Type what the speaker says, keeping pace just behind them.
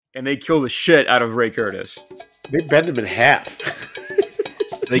and they kill the shit out of Ray Curtis. They bend him in half.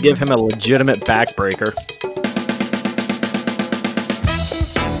 They give him a legitimate backbreaker.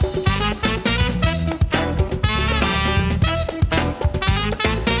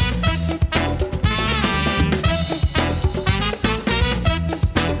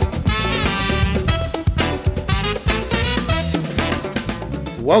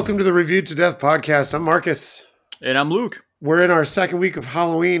 Welcome to the Reviewed to Death podcast. I'm Marcus. And I'm Luke. We're in our second week of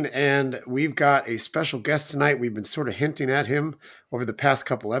Halloween, and we've got a special guest tonight. We've been sort of hinting at him over the past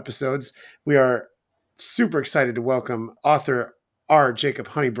couple episodes. We are super excited to welcome author R. Jacob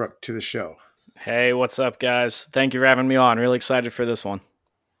Honeybrook to the show. Hey, what's up, guys? Thank you for having me on. Really excited for this one.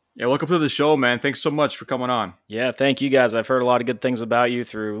 Yeah, welcome to the show, man. Thanks so much for coming on. Yeah, thank you, guys. I've heard a lot of good things about you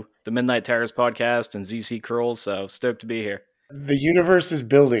through the Midnight Terrors podcast and ZC Curls, so stoked to be here. The universe is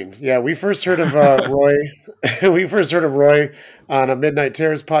building. Yeah, we first heard of Roy. We first heard of Roy on a Midnight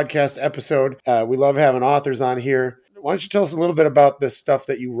Terrors podcast episode. We love having authors on here. Why don't you tell us a little bit about the stuff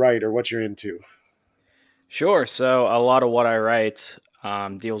that you write or what you're into? Sure. So a lot of what I write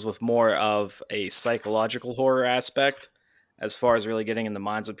deals with more of a psychological horror aspect, as far as really getting in the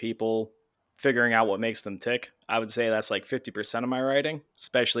minds of people, figuring out what makes them tick. I would say that's like 50% of my writing,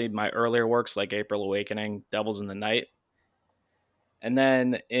 especially my earlier works like April Awakening, Devils in the Night. And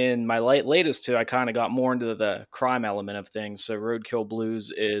then in my latest two, I kind of got more into the crime element of things. So Roadkill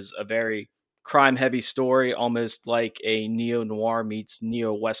Blues is a very crime-heavy story, almost like a neo-noir meets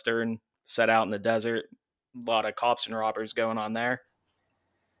neo-western set out in the desert. A lot of cops and robbers going on there.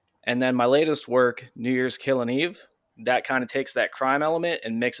 And then my latest work, New Year's Killing Eve, that kind of takes that crime element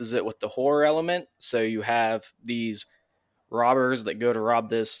and mixes it with the horror element. So you have these robbers that go to rob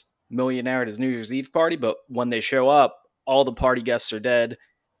this millionaire at his New Year's Eve party, but when they show up, all the party guests are dead,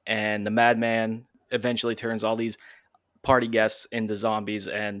 and the madman eventually turns all these party guests into zombies,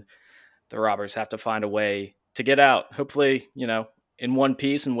 and the robbers have to find a way to get out, hopefully, in one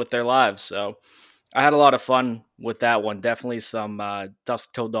piece and with their lives. So I had a lot of fun with that one. Definitely some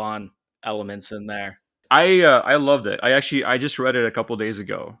Dusk Till Dawn elements in there. I loved it. I just read it a couple days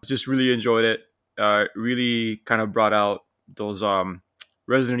ago. Just really enjoyed it. Really kind of brought out those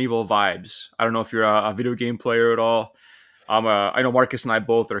Resident Evil vibes. I don't know if you're a video game player at all. I know Marcus and I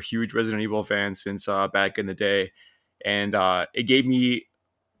both are huge Resident Evil fans since back in the day, and it gave me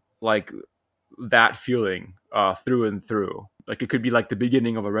like that feeling through and through. Like it could be like the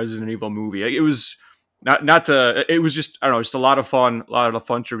beginning of a Resident Evil movie. Like, it was it was just, I don't know, just a lot of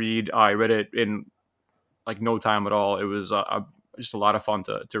fun to read. I read it in like no time at all. It was just a lot of fun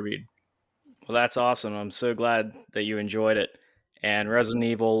to read. Well, that's awesome. I'm so glad that you enjoyed it. And Resident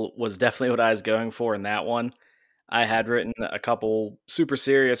Evil was definitely what I was going for in that one. I had written a couple super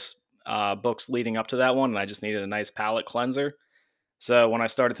serious books leading up to that one, and I just needed a nice palate cleanser. So when I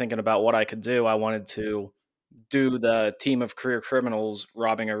started thinking about what I could do, I wanted to do the team of career criminals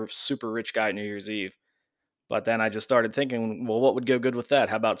robbing a super rich guy at New Year's Eve. But then I just started thinking, well, what would go good with that?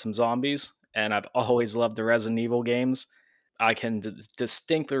 How about some zombies? And I've always loved the Resident Evil games. I can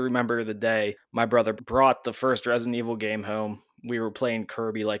distinctly remember the day my brother brought the first Resident Evil game home. We were playing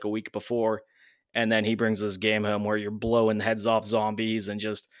Kirby like a week before, and then he brings this game home where you're blowing heads off zombies and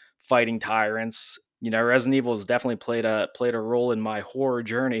just fighting tyrants. Resident Evil has definitely played a role in my horror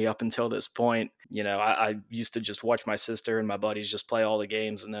journey up until this point. I used to just watch my sister and my buddies just play all the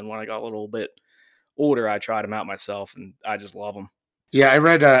games, and then when I got a little bit older, I tried them out myself, and I just love them. Yeah, I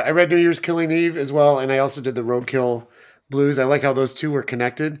read New Year's Killing Eve as well, and I also did the Roadkill Blues. I like how those two were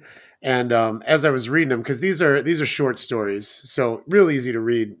connected. And as I was reading them, because these are short stories, so real easy to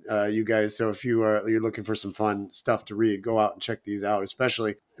read, you guys. So if you're looking for some fun stuff to read, go out and check these out.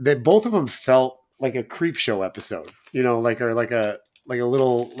 Especially that both of them felt like a creep show episode, like a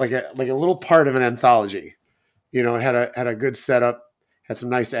little part of an anthology. It had a good setup, had some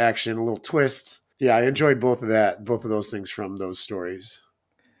nice action, a little twist. Yeah, I enjoyed both of those things from those stories.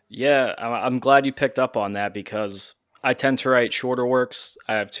 Yeah, I'm glad you picked up on that because I tend to write shorter works.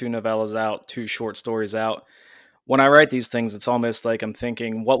 I have 2 novellas out, 2 short stories out. When I write these things, it's almost like I'm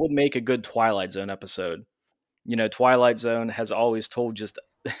thinking, what would make a good Twilight Zone episode? Twilight Zone has always told just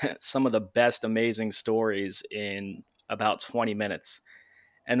some of the best amazing stories in about 20 minutes.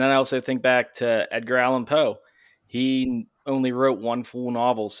 And then I also think back to Edgar Allan Poe. He only wrote one full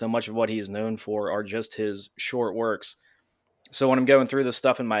novel, so much of what he is known for are just his short works. So when I'm going through this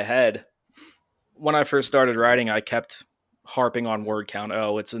stuff in my head, when I first started writing, I kept harping on word count.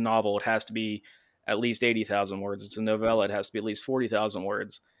 Oh, it's a novel. It has to be at least 80,000 words. It's a novella. It has to be at least 40,000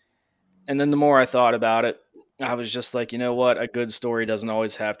 words. And then the more I thought about it, I was just like, you know what? A good story doesn't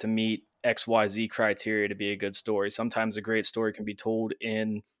always have to meet XYZ criteria to be a good story. Sometimes a great story can be told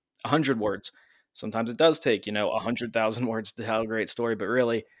in 100 words. Sometimes it does take, 100,000 words to tell a great story, but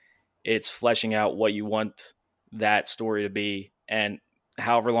really it's fleshing out what you want that story to be. And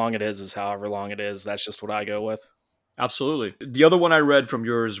however long it is however long it is. That's just what I go with. Absolutely. The other one I read from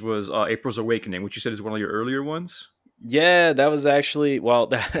yours was April's Awakening, which you said is one of your earlier ones. Yeah, that was actually,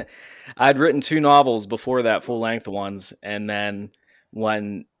 well, I'd written 2 novels before that, full length ones. And then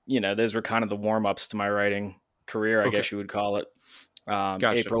when, those were kind of the warm ups to my writing career, I Okay, guess you would call it.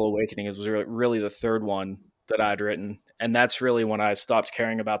 gotcha. April Awakening was really the third one that I'd written. And that's really when I stopped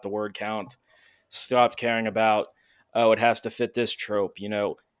caring about the word count, stopped caring about, oh, it has to fit this trope,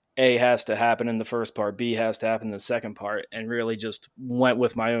 A has to happen in the first part, B has to happen in the second part, and really just went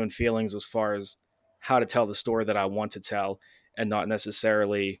with my own feelings as far as how to tell the story that I want to tell, and not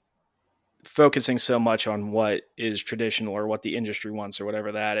necessarily focusing so much on what is traditional or what the industry wants or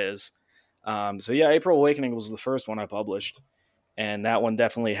whatever that is. So yeah, April Awakening was the first one I published, and that one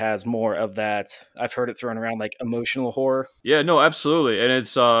definitely has more of that. I've heard it thrown around like emotional horror. Yeah, no, absolutely. And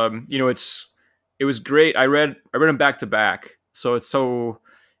it's it was great. I read them back to back. So it's so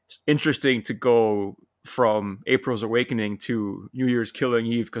interesting to go from April's Awakening to New Year's Killing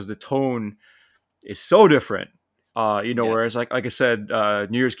Eve because the tone is so different. Yes. Whereas like I said,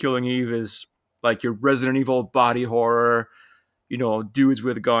 New Year's Killing Eve is like your Resident Evil body horror, dudes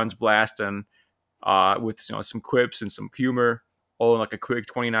with guns blasting, with some quips and some humor, all in like a quick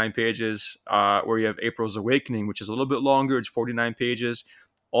 29 pages. Where you have April's Awakening, which is a little bit longer. It's 49 pages.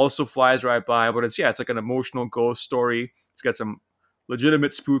 Also flies right by, but it's like an emotional ghost story. It's got some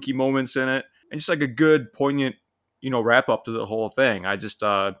legitimate spooky moments in it, and just like a good, poignant, wrap up to the whole thing. I just,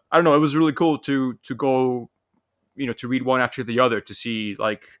 I don't know. It was really cool to go, to read one after the other to see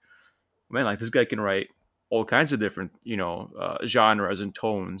like, man, like this guy can write all kinds of different, genres and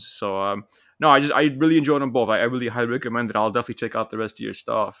tones. So, no, I really enjoyed them both. I really highly recommend it. I'll definitely check out the rest of your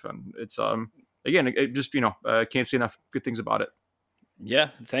stuff. And it's again, it just can't say enough good things about it. Yeah,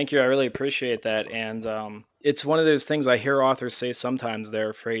 thank you. I really appreciate that. And it's one of those things I hear authors say sometimes they're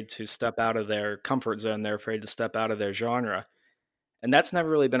afraid to step out of their comfort zone, they're afraid to step out of their genre. And that's never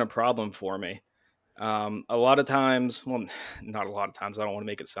really been a problem for me. A lot of times, well, not a lot of times, I don't want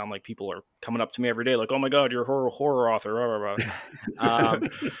to make it sound like people are coming up to me every day like, oh my God, you're a horror author. Blah, blah, blah.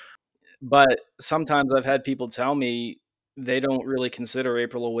 But sometimes I've had people tell me they don't really consider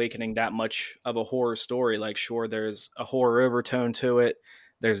April Awakening that much of a horror story. Like, sure, there's a horror overtone to it,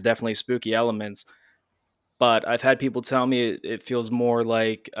 there's definitely spooky elements. But I've had people tell me it feels more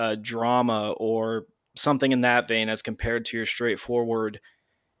like a drama or something in that vein as compared to your straightforward,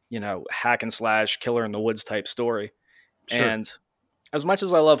 hack and slash killer in the woods type story. Sure. And as much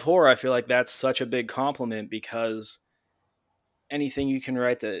as I love horror, I feel like that's such a big compliment because anything you can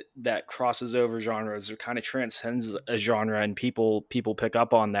write that crosses over genres or kind of transcends a genre and people pick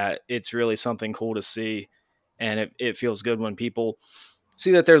up on that, it's really something cool to see. And it feels good when people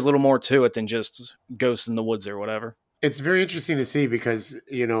see that there's a little more to it than just ghosts in the woods or whatever. It's very interesting to see because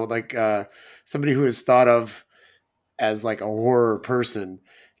like somebody who is thought of as like a horror person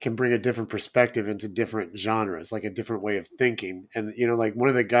can bring a different perspective into different genres, like a different way of thinking. And like one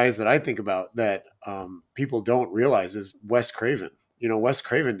of the guys that I think about that people don't realize is Wes Craven. Wes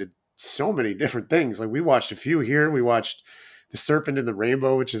Craven did so many different things. Like we watched a few here. We watched The Serpent in the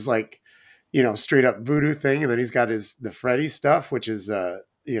Rainbow, which is like straight up voodoo thing, and then he's got the Freddy stuff, which is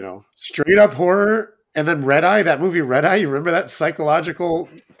straight up horror. And then Red Eye, that movie Red Eye, you remember that psychological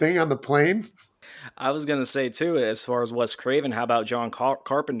thing on the plane? I was gonna say too, as far as Wes Craven, how about John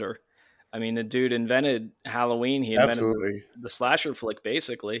Carpenter? I mean, the dude invented Halloween. He invented Absolutely. the slasher flick,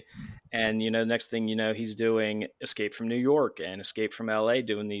 basically. And next thing you know, he's doing Escape from New York and Escape from L.A.,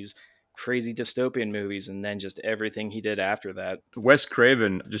 doing these crazy dystopian movies, and then just everything he did after that. Wes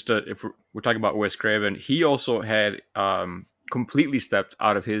Craven, if we're talking about Wes Craven, he also had completely stepped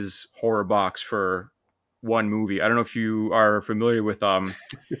out of his horror box for one movie. I don't know if you are familiar with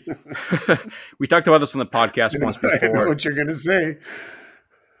we talked about this on the podcast once I know before. what you're gonna say.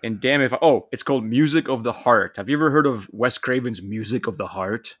 And damn it's called Music of the Heart. Have you ever heard of Wes Craven's Music of the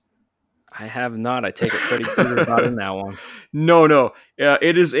Heart? I have not. I take it Freddy Krueger's not in that one. No.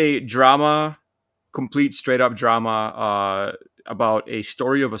 It is a drama, complete straight up drama about a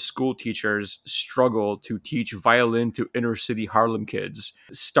story of a school teacher's struggle to teach violin to inner city Harlem kids,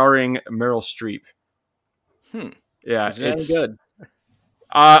 starring Meryl Streep. Yeah, Is it any good?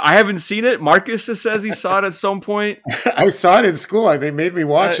 I haven't seen it. Marcus says he saw it at some point. I saw it in school. They made me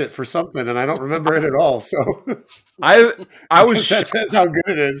watch it for something, and I don't remember it at all. So I was that says how good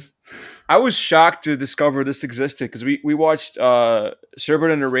it is. I was shocked to discover this existed because we watched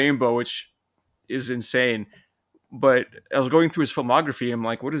Serpent in the Rainbow, which is insane. But I was going through his filmography, and I'm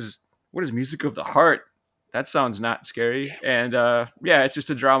like, what is Music of the Heart? That sounds not scary. And yeah, it's just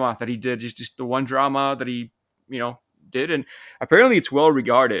a drama that he did, just the one drama that he, you know, did, and apparently it's well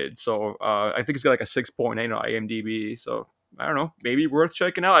regarded. So I think it's got like a 6.8 on IMDb. So I don't know, maybe worth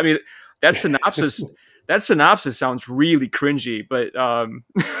checking out. I mean, that synopsis that synopsis sounds really cringy, but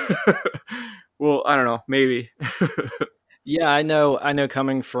well, I don't know, maybe. Yeah, I know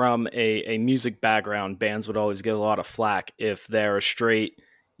coming from a music background, bands would always get a lot of flack if they're a straight,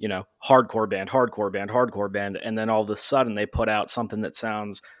 hardcore band, hardcore band, hardcore band, and then all of a sudden they put out something that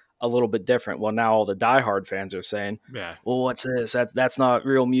sounds a little bit different. Well, now all the diehard fans are saying, Yeah, "Well, what's this? That's not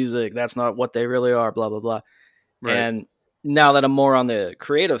real music. That's not what they really are." Blah blah blah. right, And now that I'm more on the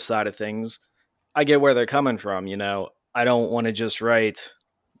creative side of things, I get where they're coming from. I don't want to just write,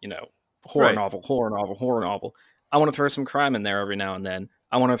 you know, horror right, novel, horror novel, horror novel. I want to throw some crime in there every now and then.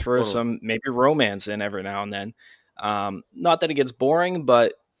 I want to throw totally. some maybe romance in every now and then. Not that it gets boring,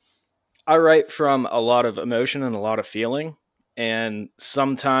 but I write from a lot of emotion and a lot of feeling. And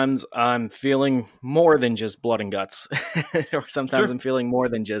sometimes I'm feeling more than just blood and guts, or sometimes Sure. I'm feeling more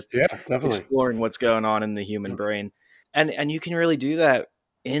than just Yeah, definitely. exploring what's going on in the human brain. And you can really do that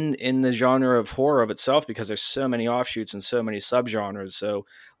in the genre of horror of itself because there's so many offshoots and so many subgenres. So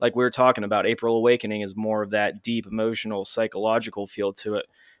like we were talking about, April Awakening is more of that deep emotional psychological feel to it,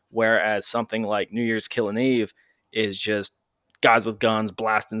 whereas something like New Year's Killing Eve is just guys with guns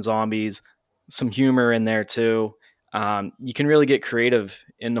blasting zombies, some humor in there too. You can really get creative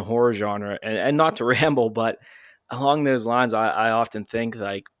in the horror genre, and not to ramble, but along those lines, I often think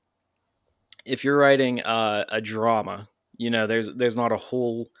like if you're writing a drama, there's not a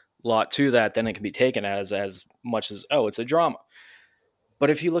whole lot to that. Then it can be taken as much as, oh, it's a drama. But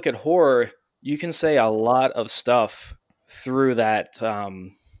if you look at horror, you can say a lot of stuff through that.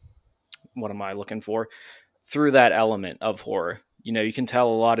 What am I looking for? Through that element of horror. You can tell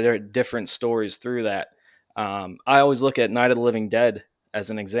a lot of different stories through that. I always look at Night of the Living Dead as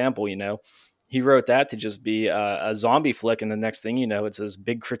an example. He wrote that to just be a zombie flick, and the next thing you know, it's this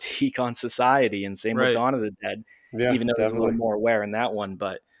big critique on society. And same with Right. Dawn of the Dead, Yeah, even though he's a little definitely. more aware in that one.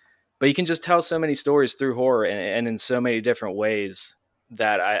 But you can just tell so many stories through horror, and in so many different ways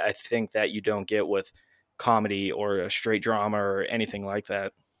that I think that you don't get with comedy or a straight drama or anything like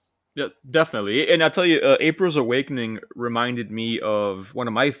that. Yeah, definitely. And I'll tell you, April's Awakening reminded me of one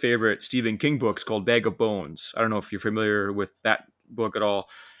of my favorite Stephen King books called Bag of Bones. I don't know if you're familiar with that book at all,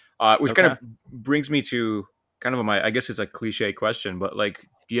 which kind Okay. of brings me to kind of my, I guess it's a cliche question, but like,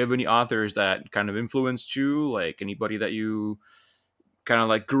 do you have any authors that kind of influenced you? Like anybody that you kind of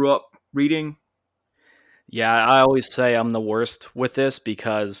like grew up reading? Yeah, I always say I'm the worst with this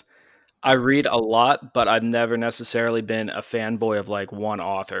because I read a lot, but I've never necessarily been a fanboy of like one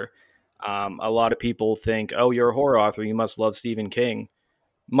author. A lot of people think, oh, you're a horror author, you must love Stephen King.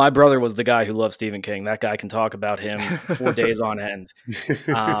 My brother was the guy who loved Stephen King. That guy can talk about him for days on end.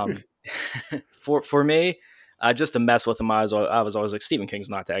 Um, for me, just to mess with him, I was always like, Stephen King's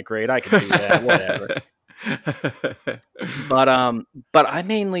not that great. I could do that, whatever. But I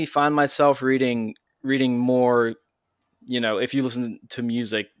mainly find myself reading more. If you listen to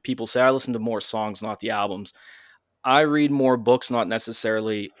music, people say I listen to more songs, not the albums. I read more books, not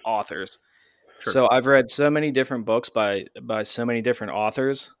necessarily authors. Sure. So I've read so many different books by so many different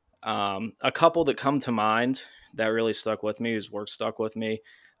authors. A couple that come to mind that really stuck with me, whose work stuck with me.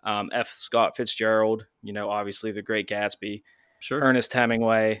 F. Scott Fitzgerald, obviously The Great Gatsby. Sure. Ernest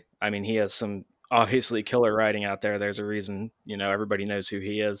Hemingway. I mean, he has some obviously killer writing out there. There's a reason, everybody knows who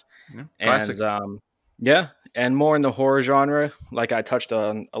he is. Yeah, classic. And yeah, and more in the horror genre, like I touched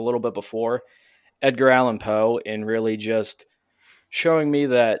on a little bit before, Edgar Allan Poe, and really just showing me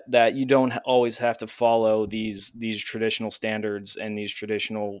that you don't always have to follow these traditional standards and these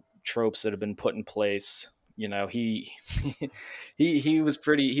traditional tropes that have been put in place. He he was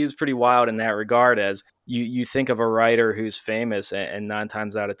pretty wild in that regard. As you think of a writer who's famous, and 9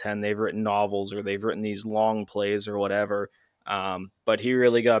 times out of 10 they've written novels or they've written these long plays or whatever. But he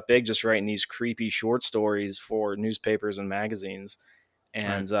really got big just writing these creepy short stories for newspapers and magazines. Right.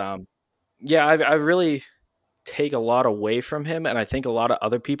 And yeah, I really take a lot away from him, and I think a lot of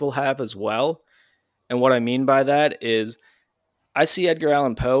other people have as well. And what I mean by that is I see Edgar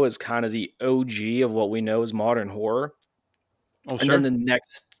Allan Poe as kind of the OG of what we know as modern horror. Oh, And then sure.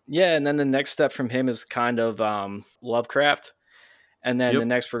 the next step from him is kind of Lovecraft. And then the Yep.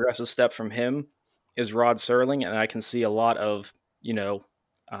 next progressive step from him is Rod Serling, and I can see a lot of,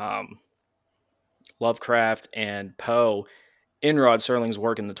 um, Lovecraft and Poe in Rod Serling's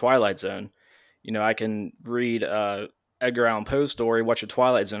work in the Twilight Zone. I can read Edgar Allan Poe's story, watch a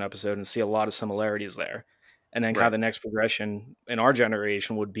Twilight Zone episode, and see a lot of similarities there. And then kind of the next progression in our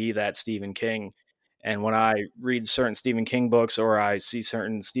generation would be that Stephen King. And when I read certain Stephen King books or I see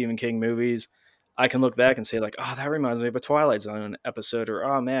certain Stephen King movies, I can look back and say like, oh, that reminds me of a Twilight Zone episode, or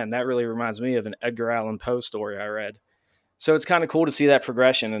oh man, that really reminds me of an Edgar Allan Poe story I read. So it's kind of cool to see that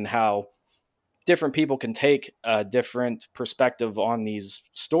progression and how different people can take a different perspective on these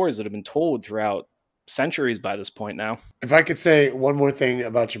stories that have been told throughout centuries by this point now. If I could say one more thing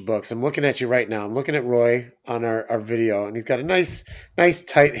about your books, I'm looking at you right now. I'm looking at Roy on our video, and he's got a nice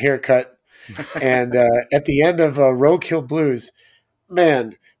tight haircut. And at the end of Roadkill Blues,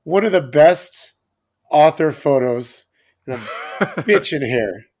 man, one of the best author photos, and a bitchin'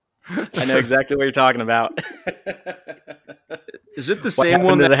 hair. I know exactly what you're talking about. Is it the same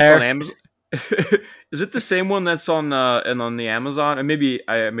one that's on Amazon? Is it the same one that's on the Amazon? And maybe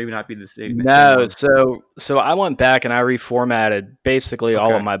not be the same. No, so I went back and I reformatted basically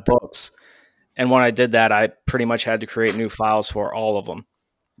all of my books. And when I did that, I pretty much had to create new files for all of them.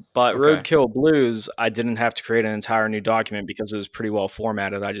 But Roadkill Blues, I didn't have to create an entire new document because it was pretty well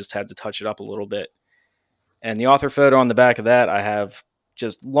formatted. I just had to touch it up a little bit. And the author photo on the back of that, I have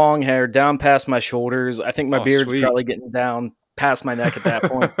just long hair down past my shoulders. I think my beard's probably getting down past my neck at that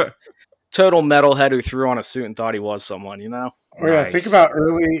point. Total metalhead who threw on a suit and thought he was someone, you know? Oh yeah, think about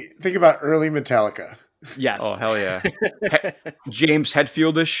early Metallica. Yes. Oh hell yeah. James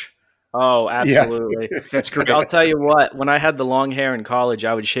Hetfieldish. Oh, absolutely. Yeah. That's great. I'll tell you what, when I had the long hair in college,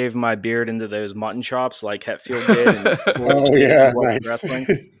 I would shave my beard into those mutton chops like Hetfield did. And nice. Wrestling.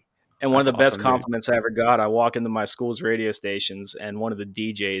 And one of the best compliments I ever got, I walk into my school's radio stations and one of the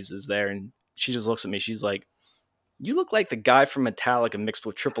DJs is there and she just looks at me. She's like, "You look like the guy from Metallica mixed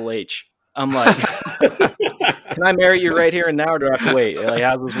with Triple H." I'm like, "Can I marry you right here and now or do I have to wait? Like,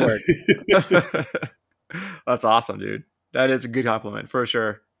 how's this work?" That's awesome, dude. That is a good compliment for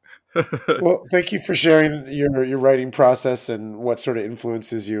sure. Well, thank you for sharing your writing process and what sort of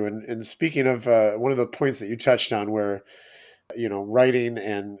influences you. And speaking of one of the points that you touched on where, you know, writing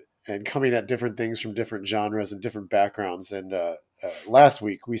and coming at different things from different genres and different backgrounds. And last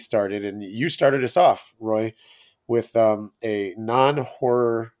week we started, and you started us off, Roy, with a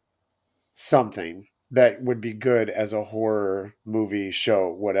non-horror something that would be good as a horror movie,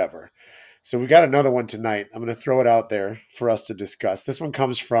 show, whatever. So we got another one tonight. I'm going to throw it out there for us to discuss. This one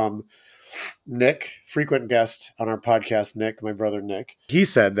comes from Nick, frequent guest on our podcast, Nick, my brother Nick. He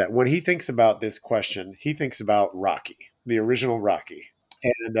said that when he thinks about this question, he thinks about Rocky, the original Rocky.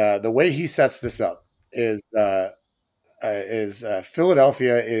 And the way he sets this up is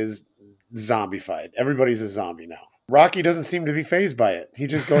Philadelphia is zombified. Everybody's a zombie now. Rocky doesn't seem to be fazed by it. He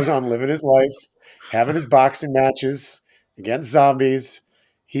just goes on living his life, having his boxing matches against zombies.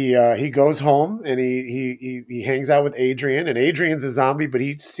 He goes home and he hangs out with Adrian, and Adrian's a zombie, but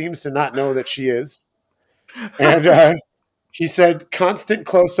he seems to not know that she is. And he said constant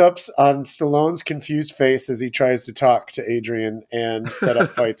close-ups on Stallone's confused face as he tries to talk to Adrian and set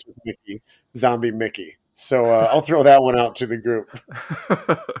up fights with Mickey, zombie Mickey. So I'll throw that one out to the group.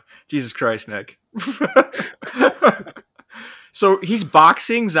 Jesus Christ, Nick. So he's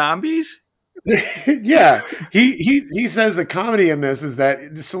boxing zombies? Yeah. He says a comedy in this is that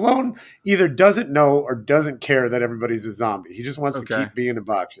Stallone either doesn't know or doesn't care that everybody's a zombie. He just wants to keep being a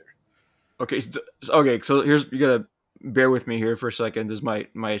boxer. Okay. So here's, you gotta bear with me here for a second. This is my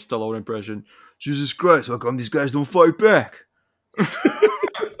Stallone impression. Jesus Christ, how come these guys don't fight back?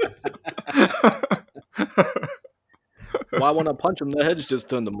 Why when I punch him, the head's just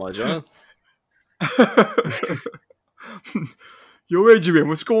turned to mush, huh? Yo, Adrian,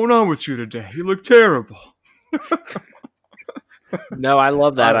 what's going on with you today? You look terrible. No, I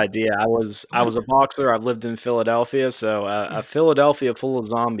love that idea. I was a boxer. I've lived in Philadelphia, so a Philadelphia full of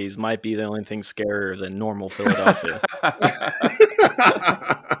zombies might be the only thing scarier than normal Philadelphia.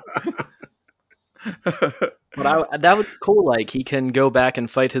 But that would be cool. Like, he can go back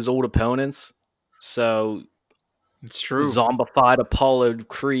and fight his old opponents. So it's true. Zombified Apollo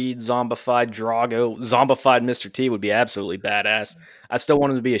Creed, zombified Drago, zombified Mr. T would be absolutely badass. I still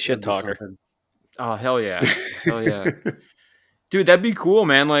want him to be a shit talker. Oh, hell yeah. Hell yeah. Dude, that'd be cool,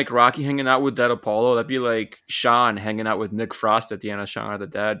 man. Like Rocky hanging out with that Apollo. That'd be like Sean hanging out with Nick Frost at the end of Shaun of the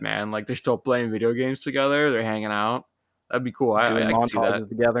Dead, man. Like they're still playing video games together. They're hanging out. That'd be cool. Doing I can see that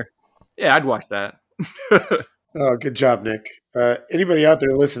together. Yeah, I'd watch that. Oh, good job, Nick. Anybody out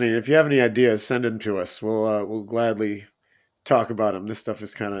there listening, if you have any ideas, send them to us. We'll gladly talk about them. This stuff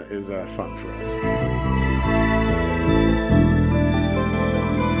is fun for us.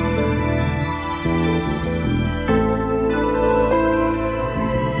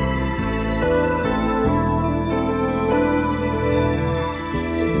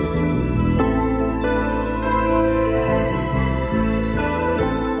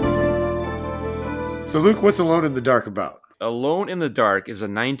 So, Luke, what's Alone in the Dark about? Alone in the Dark is a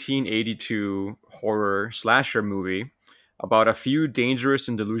 1982 horror slasher movie about a few dangerous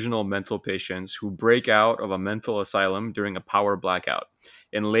and delusional mental patients who break out of a mental asylum during a power blackout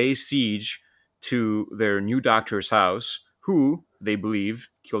and lay siege to their new doctor's house, who they believe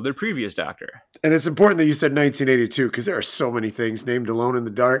killed their previous doctor. And it's important that you said 1982 because there are so many things named Alone in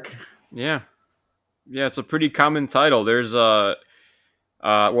the Dark. Yeah. Yeah, it's a pretty common title. There's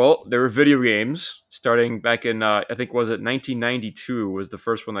well, there were video games starting back in I think was it 1992 was the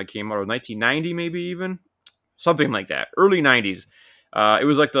first one that came out, or 1990 maybe even something like that, early 90s. It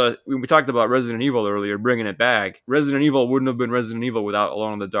was like when we talked about Resident Evil earlier, bringing it back. Resident Evil wouldn't have been Resident Evil without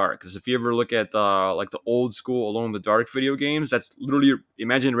Alone in the Dark. Because if you ever look at like the old school Alone in the Dark video games, that's literally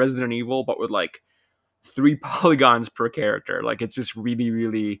imagine Resident Evil but with like 3 polygons per character. Like it's just really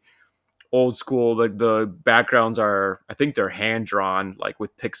really old school. Like the backgrounds are, I think they're hand drawn, like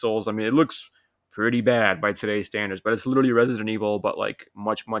with pixels. I mean, it looks pretty bad by today's standards, but it's literally Resident Evil, but like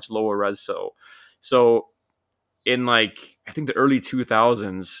much much lower res. So in like I think the early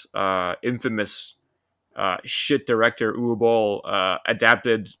 2000s, infamous shit director Uwe Boll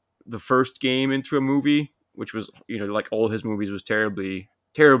adapted the first game into a movie, which was like all his movies was terribly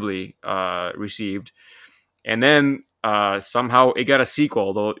received, and then somehow it got a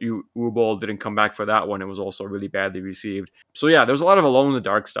sequel, though Uwe Boll didn't come back for that one. It was also really badly received. So yeah, there's a lot of Alone in the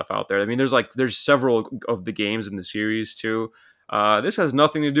Dark stuff out there. I mean, there's several of the games in the series too. This has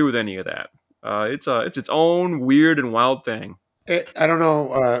nothing to do with any of that. It's its own weird and wild thing. I don't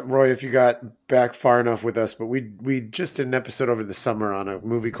know, Roy, if you got back far enough with us, but we just did an episode over the summer on a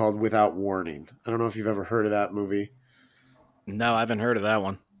movie called Without Warning. I don't know if you've ever heard of that movie. No, I haven't heard of that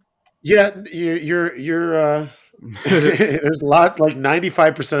one. Yeah, you're there's lots, like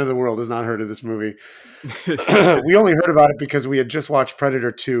 95% of the world has not heard of this movie. We only heard about it because we had just watched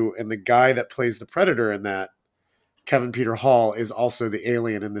Predator 2, and the guy that plays the Predator in that, Kevin Peter Hall, is also the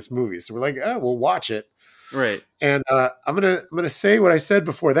alien in this movie. So we're like, oh, we'll watch it. Right. And I'm gonna say what I said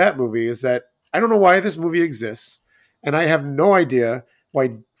before that movie is that I don't know why this movie exists, and I have no idea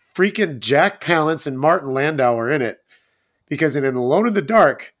why freaking Jack Palance and Martin Landau are in it. Because in Alone in the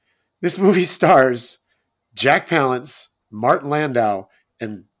Dark, this movie stars Jack Palance, Martin Landau,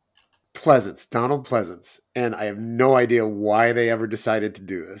 and Donald Pleasance, and I have no idea why they ever decided to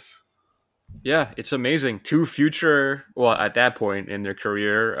do this. Yeah, it's amazing. Two future, well, at that point in their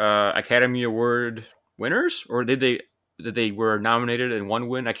career, Academy Award winners, or did they were nominated and one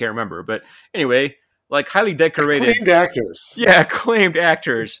win? I can't remember, but anyway, like highly decorated, Acclaimed actors. Yeah, acclaimed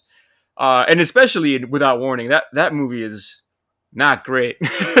actors, and especially Without Warning, that movie is not great,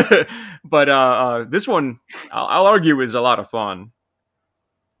 but this one, I'll argue, is a lot of fun.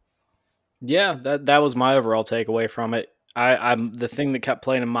 Yeah, that was my overall takeaway from it. I'm the thing that kept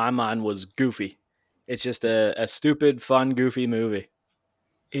playing in my mind was goofy. It's just a stupid, fun, goofy movie.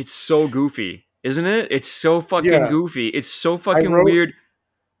 It's so goofy, isn't it? It's so fucking goofy. It's so fucking weird.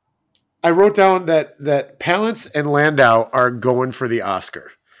 I wrote down that Palance and Landau are going for the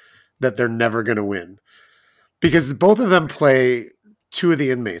Oscar, that they're never going to win, because both of them play two of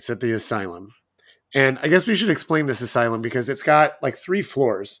the inmates at the asylum. And I guess we should explain this asylum because it's got like 3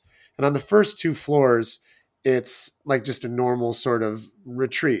 floors. And on the first 2 floors, it's like just a normal sort of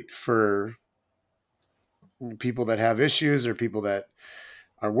retreat for people that have issues or people that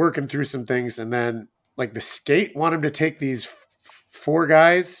are working through some things. And then like the state wanted to take these 4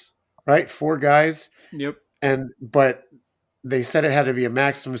 guys, right? 4 guys. Yep. But they said it had to be a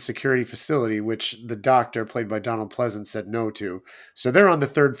maximum security facility, which the doctor, played by Donald Pleasance, said no to. So they're on the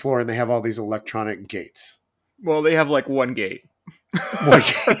 3rd floor and they have all these electronic gates. Well, they have like one gate.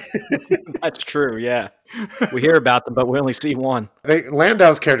 That's true, yeah. We hear about them, but we only see one.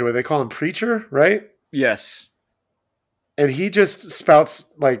 Landau's character, they call him Preacher, right? Yes. And he just spouts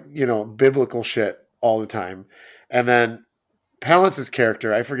like, biblical shit all the time. And then Palance's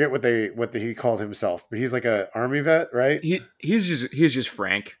character, I forget what he called himself, but he's like a army vet, right? He's just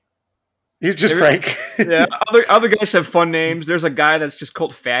Frank. He's just Frank. Yeah. Other guys have fun names. There's a guy that's just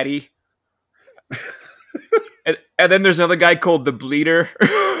called Fatty. and then there's another guy called the Bleeder.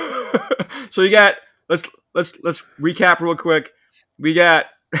 So you got let's recap real quick. We got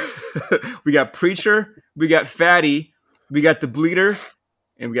Preacher, we got Fatty, we got the Bleeder,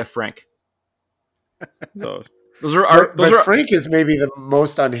 and we got Frank. So Frank is maybe the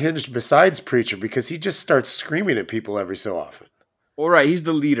most unhinged besides Preacher because he just starts screaming at people every so often. All right, he's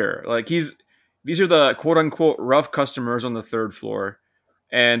the leader. Like these are the quote unquote rough customers on the 3rd floor.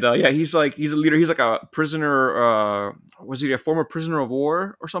 And he's a leader. He's like a prisoner. Was he a former prisoner of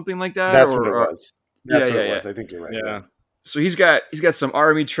war or something like that? That's what it was. That's what it was. I think you're right. Yeah. So he's got some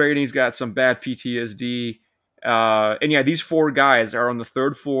army training, he's got some bad PTSD. And yeah, these four guys are on the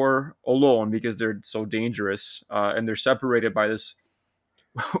third floor alone because they're so dangerous, and they're separated by this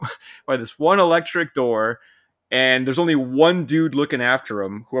by this one electric door. And there's only one dude looking after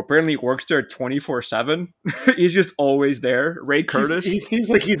him who apparently works there 24/7. He's just always there. Ray Curtis. He seems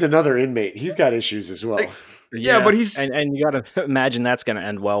like he's another inmate. He's got issues as well. Yeah, but he's and you got to imagine that's going to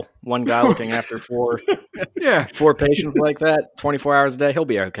end well. One guy looking after four yeah, patients like that, 24 hours a day, he'll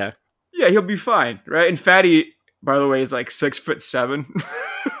be okay. yeah, he'll be fine, right? And Fatty, by the way, is like 6'7".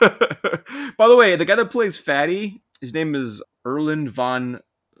 By the way, the guy that plays Fatty, his name is Erland von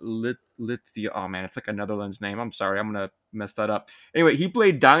Lithia. Oh man, it's like a Netherlands name. I'm sorry, I'm gonna mess that up. Anyway, he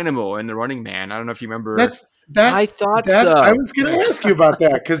played Dynamo in The Running Man. I don't know if you remember. I thought so. I was going to ask you about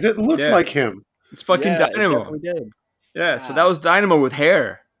that because it looked like him. It's fucking Dynamo. It did. Yeah, so that was Dynamo with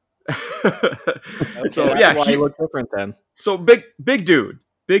hair. So that's why he looked different then. So big dude.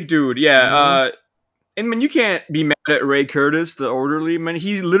 Yeah. And man, you can't be mad at Ray Curtis, the orderly. Man,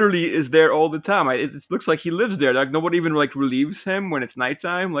 he literally is there all the time. It looks like he lives there. Like nobody even like relieves him when it's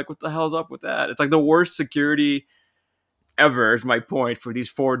nighttime. Like what the hell's up with that? It's like the worst security ever. Is my point for these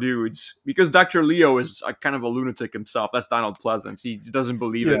four dudes because Dr. Leo is kind of a lunatic himself. That's Donald Pleasance. He doesn't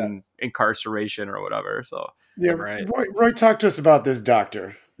believe in incarceration or whatever. So yeah, right. Roy, talk to us about this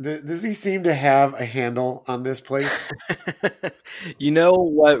doctor. Does he seem to have a handle on this place? You know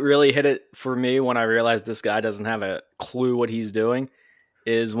what really hit it for me when I realized this guy doesn't have a clue what he's doing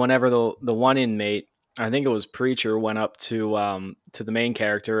is whenever the one inmate, I think it was Preacher, went up to the main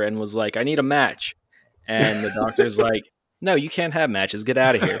character and was like, "I need a match," and the doctor's like, "No, you can't have matches. Get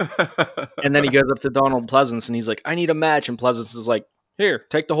out of here." And then he goes up to Donald Pleasance and he's like, "I need a match," and Pleasance is like, "Here,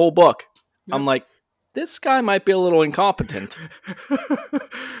 take the whole book." I'm like, this guy might be a little incompetent.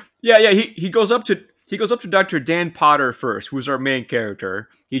 Yeah. He goes up to Dr. Dan Potter first, who's our main character.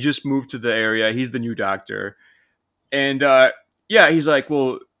 He just moved to the area. He's the new doctor. And he's like,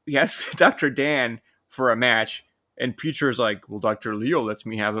 well, he asks Dr. Dan for a match. And Preacher's like, well, Dr. Leo lets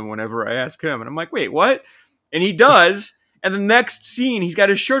me have him whenever I ask him. And I'm like, wait, what? And he does. And the next scene, he's got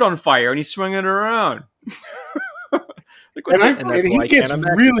his shirt on fire and he's swinging it around. And he gets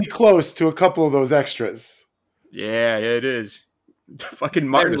really close to a couple of those extras. Yeah, it is. Fucking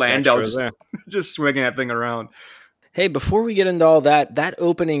Martin Landau just swinging that thing around. Hey, before we get into all that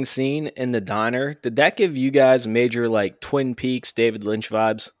opening scene in the diner, did that give you guys major like Twin Peaks, David Lynch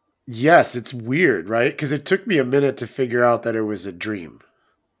vibes? Yes, it's weird, right? Because it took me a minute to figure out that it was a dream.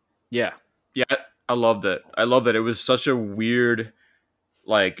 Yeah. Yeah, I loved it. It was such a weird,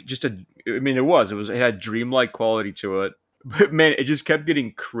 like, it had dreamlike quality to it. But man, it just kept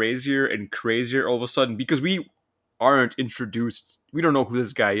getting crazier and crazier all of a sudden because we aren't introduced. We don't know who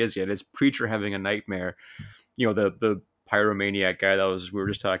this guy is yet. It's Preacher having a nightmare. You know, the pyromaniac guy we were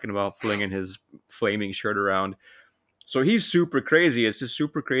just talking about, flinging his flaming shirt around. So he's super crazy. It's this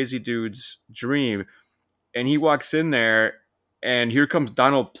super crazy dude's dream. And he walks in there, and here comes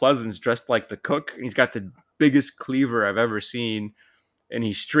Donald Pleasance dressed like the cook. And he's got the biggest cleaver I've ever seen. And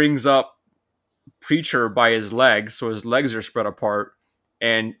he strings up Preacher by his legs, so his legs are spread apart.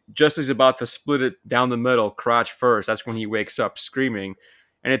 And just as he's about to split it down the middle, crotch first, that's when he wakes up screaming.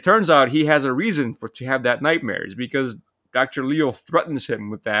 And it turns out he has a reason to have that nightmares because Dr. Leo threatens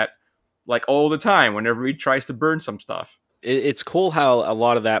him with that like all the time whenever he tries to burn some stuff. It's cool how a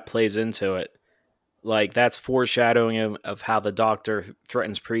lot of that plays into it. Like that's foreshadowing of how the doctor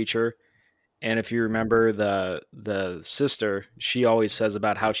threatens Preacher. And if you remember the sister, she always says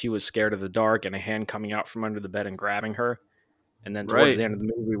about how she was scared of the dark and a hand coming out from under the bed and grabbing her. And then towards the end of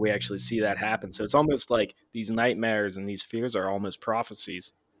the movie, we actually see that happen. So it's almost like these nightmares and these fears are almost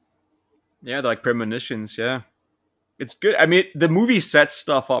prophecies. Yeah, they're like premonitions. Yeah. It's good. I mean, the movie sets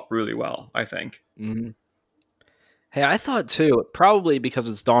stuff up really well, I think. Mm-hmm. Hey, I thought too, probably because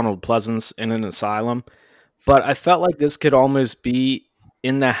it's Donald Pleasance in an asylum, but I felt like this could almost be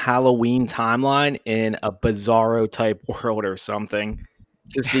in the Halloween timeline in a Bizarro type world or something.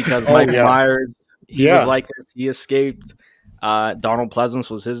 Just because Michael Myers, he was like this. He escaped. Donald Pleasance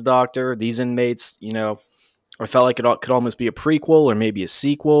was his doctor. These inmates, you know, I felt like it could almost be a prequel or maybe a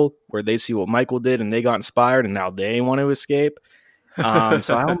sequel where they see what Michael did and they got inspired and now they want to escape. So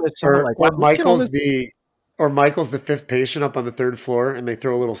I almost saw like Michael's the fifth patient up on the third floor, and they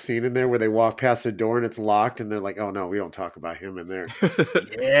throw a little scene in there where they walk past the door and it's locked, and they're like, "Oh no, we don't talk about him in there."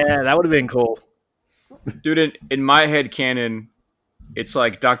 Yeah, that would have been cool, dude. In my head canon, it's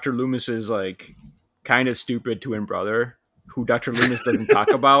like Dr. Loomis is like kind of stupid twin brother who Dr. Loomis doesn't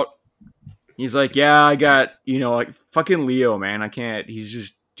talk about. He's like, yeah, I got, like fucking Leo, man. I can't. He's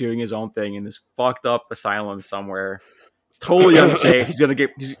just doing his own thing in this fucked up asylum somewhere. It's totally unsafe.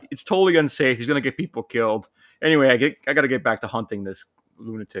 It's totally unsafe. He's gonna get people killed. Anyway, I gotta get back to hunting this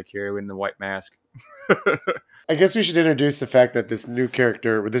lunatic here in the white mask. I guess we should introduce the fact that this new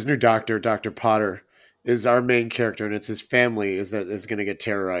character, this new doctor, Dr. Potter, is our main character, and it's his family is going to get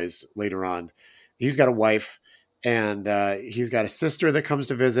terrorized later on. He's got a wife, and he's got a sister that comes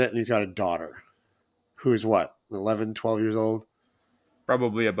to visit, and he's got a daughter who's what, 11, 12 years old?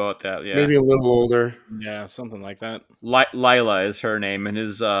 Probably about that, yeah. Maybe a little older. Yeah, something like that. Lila is her name, and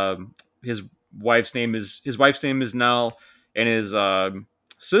his wife's name is Nell, and his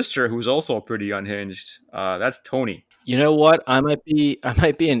sister, who's also pretty unhinged, that's Tony. You know what? I might be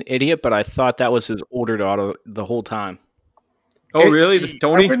an idiot, but I thought that was his older daughter the whole time. Oh, really?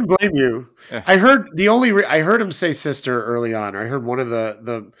 Tony? I wouldn't blame you. Yeah. I heard I heard him say sister early on. I heard one of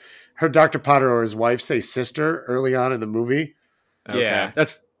heard Dr. Potter or his wife say sister early on in the movie. Okay. Yeah,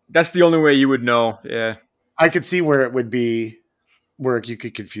 that's the only way you would know. Yeah, I could see where it would be where you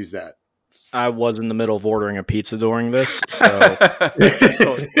could confuse that. I was in the middle of ordering a pizza during this, so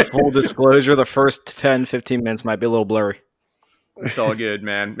full disclosure, the first 10, 15 minutes might be a little blurry. It's all good,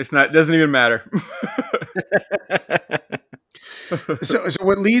 man. It doesn't even matter. So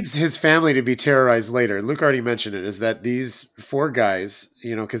what leads his family to be terrorized later, Luke already mentioned it, is that these four guys,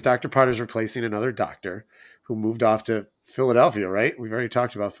 because Dr. Potter's replacing another doctor who moved off to Philadelphia, right? We've already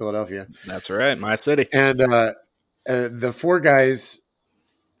talked about Philadelphia. That's right, my city. And the four guys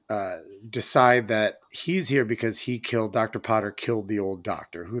decide that he's here because Dr. Potter killed the old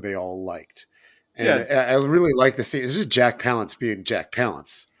doctor who they all liked. And I really like the scene. It's just Jack Palance being Jack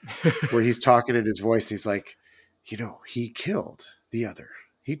Palance, where he's talking in his voice. He's like, he killed the other.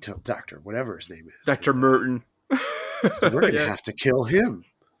 He killed Dr. whatever his name is. Dr. Merton. So we're going to have to kill him.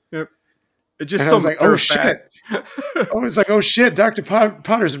 Yep. It just and I was like, oh, shit. I was like, oh, shit, Dr.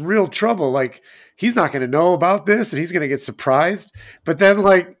 Potter's in real trouble. Like, he's not going to know about this, and he's going to get surprised. But then,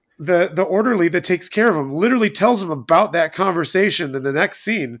 like, the orderly that takes care of him literally tells him about that conversation in the next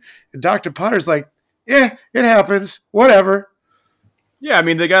scene. And Dr. Potter's like, yeah, it happens. Whatever. Yeah, I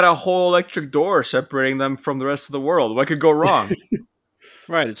mean, they got a whole electric door separating them from the rest of the world. What could go wrong?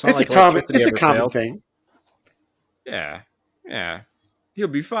 Right. It's not a common thing. Yeah. He'll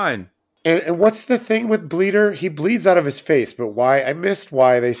be fine. And what's the thing with Bleeder? He bleeds out of his face, but why? I missed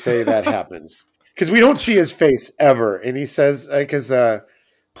why they say that happens. Because we don't see his face ever. And he says, because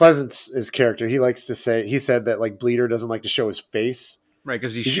Pleasance's character, he said that like Bleeder doesn't like to show his face. Right,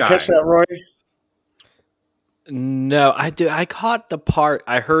 because he's Did shy. you catch that, Roy? No, I do. I caught the part.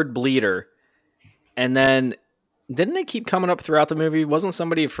 I heard Bleeder, and then didn't it keep coming up throughout the movie? Wasn't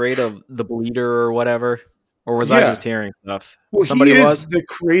somebody afraid of the Bleeder or whatever? Or was I just hearing stuff? Well, somebody he is was the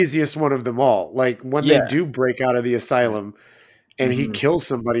craziest one of them all. Like when they do break out of the asylum, and he kills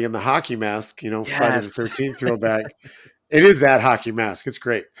somebody in the hockey mask. Friday the 13th throwback. It is that hockey mask. It's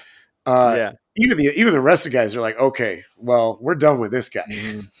great. Even the rest of the guys are like, okay, well, we're done with this guy.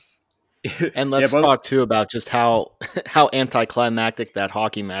 And let's talk too about just how anticlimactic that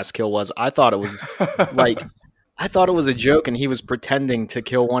hockey mask kill was. I thought it was a joke, and he was pretending to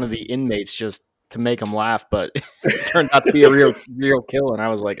kill one of the inmates just to make him laugh, but it turned out to be a real kill, and I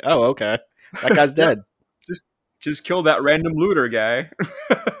was like, oh, okay, that guy's dead. Just kill that random looter guy.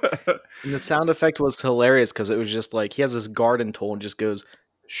 And the sound effect was hilarious because it was just like he has this garden tool and just goes.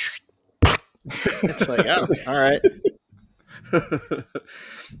 It's like, oh, all right.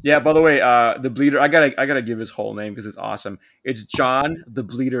 Yeah. By the way, the Bleeder. I gotta give his whole name because it's awesome. It's John the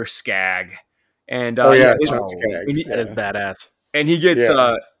Bleeder Skaggs, and John Skaggs. That is badass. And he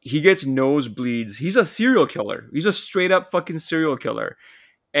gets nosebleeds. He's a serial killer. He's a straight up fucking serial killer,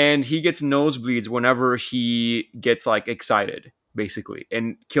 and he gets nosebleeds whenever he gets like excited, basically.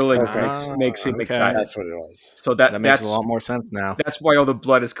 And killing makes him excited. That's what it was. So that makes a lot more sense now. That's why all the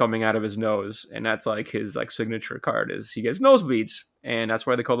blood is coming out of his nose, and that's like his like signature card is he gets nosebleeds, and that's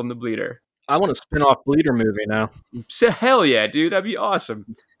why they call him the Bleeder. I want a spin-off Bleeder movie now. So, hell yeah, dude, that'd be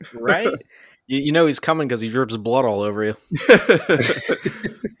awesome, right? You know he's coming because he drips blood all over you.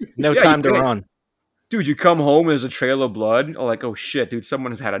 No time to run. Dude, you come home and there's a trail of blood. Oh, like, oh shit, dude,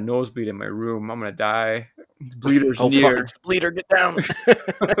 someone has had a nosebleed in my room. I'm gonna die. Bleeder's near. Fuck, it's Bleeder, get down.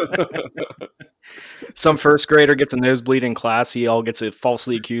 Some first grader gets a nosebleed in class. He all gets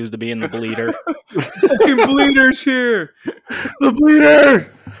falsely accused of being the Bleeder. Fucking Bleeder's here. The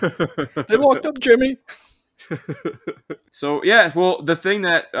Bleeder. They locked up Jimmy. So yeah, well, the thing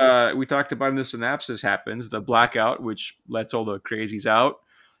that we talked about in the synopsis happens, the blackout, which lets all the crazies out,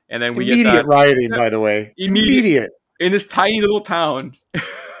 and then we get rioting. By the way, immediate in this tiny little town.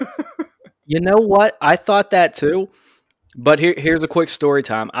 You know what? I thought that too, but here's a quick story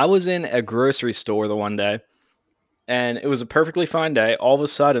time. I was in a grocery store the one day, and it was a perfectly fine day. All of a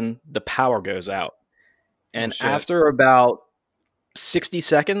sudden, the power goes out. And shit. after about 60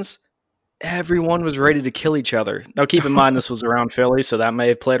 seconds, everyone was ready to kill each other. Now, keep in mind, this was around Philly, so that may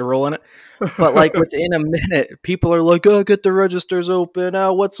have played a role in it. But, like, within a minute, people are like, oh, get the registers open.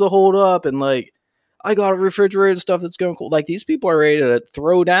 Oh, what's the hold up? And, like, I got a refrigerated stuff that's going cool. Like, these people are ready to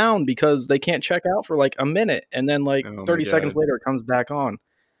throw down because they can't check out for, like, a minute. And then, like, Oh my 30 seconds God. later, it comes back on.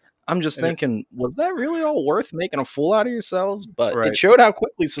 I'm just And it- thinking, was that really all worth making a fool out of yourselves? But Right. it showed how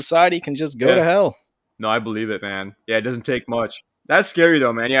quickly society can just go Yeah. to hell. No, I believe it, man. Yeah, it doesn't take much. That's scary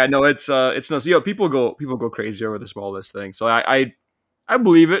though, man. Yeah, no, it's nuts. Yo, people go crazy over the smallest thing. So I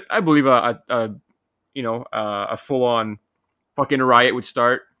believe it. I believe a full on fucking riot would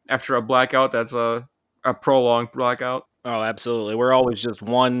start after a blackout. That's a prolonged blackout. Oh, absolutely. We're always just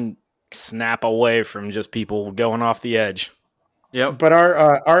one snap away from just people going off the edge. Yep. But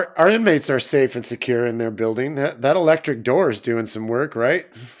our inmates are safe and secure in their building. That electric door is doing some work, right?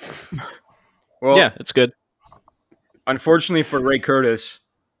 Well, Yeah, it's good. unfortunately for Ray Curtis,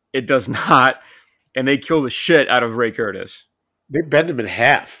 it does not, and they kill the shit out of Ray Curtis. They bend him in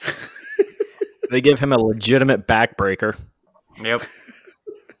half. They give him a legitimate backbreaker. Yep.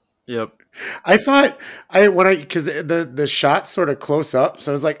 Yep. I thought because the shot sort of close up,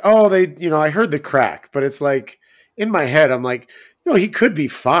 so I was like, oh, I heard the crack, but it's like in my head, I'm like, he could be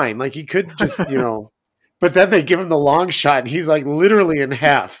fine, like he could just, but then they give him the long shot, and he's like literally in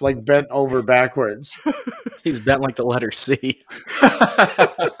half, like bent over backwards. He's bent like the letter C.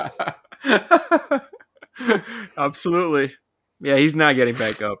 Absolutely. Yeah, he's not getting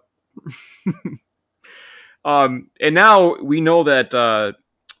back up. And now we know that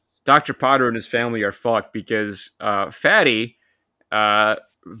Dr. Potter and his family are fucked because Fatty,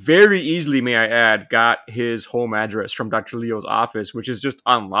 very easily, may I add, got his home address from Dr. Leo's office, which is just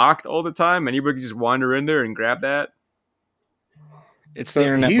unlocked all the time. Anybody can just wander in there and grab that. It's the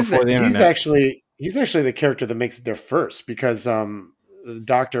internet before the internet. He's actually the character that makes it there first because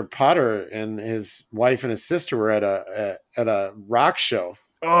Dr. Potter and his wife and his sister were at a rock show.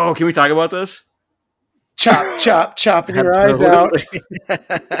 Oh, can we talk about this? Chop, chop, chopping your eyes out.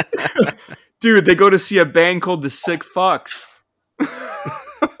 Dude, they go to see a band called the Sick Fucks.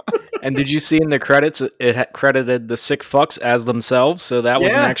 And did you see in the credits, it had credited the Sick Fucks as themselves, so that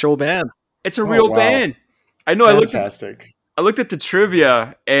was an Yeah. actual band. It's a real wow. band. I know. Fantastic. I looked at the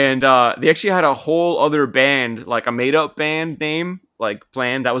trivia, and they actually had a whole other band, like a made-up band name, like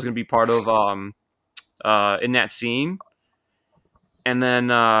planned that was going to be part of in that scene. And then,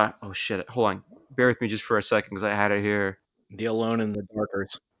 oh shit, hold on, bear with me just for a second because I had it here. The Alone in the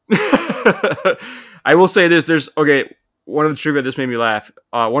Darkers. I will say this: one of the trivia this made me laugh.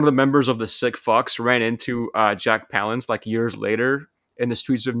 One of the members of the Sick Fucks ran into Jack Palance like years later in the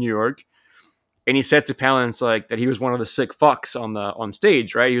streets of New York. And he said to Palance like that he was one of the Sick Fucks on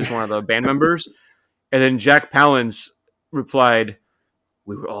stage, right? He was one of the band members. And then Jack Palance replied,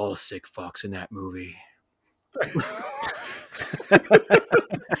 "We were all sick fucks in that movie."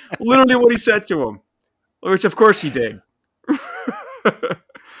 Literally what he said to him, which of course he did.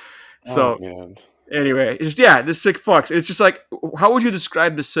 So man. anyway, it's just, the Sick Fucks. It's just like, how would you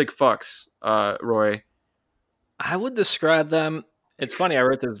describe the Sick Fucks, Roy? I would describe them. It's funny, I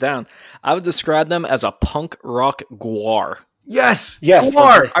wrote this down. I would describe them as a punk rock gwar. Yes, Yes.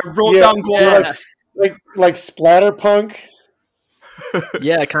 Gwar. I wrote down Gwar. Like splatterpunk.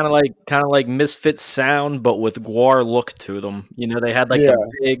 Yeah, kind of like Misfits sound, but with gwar look to them. They had like the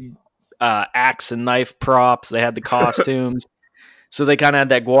big axe and knife props. They had the costumes, so they kind of had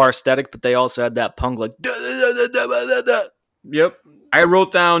that gwar aesthetic, but they also had that punk like. Yep, I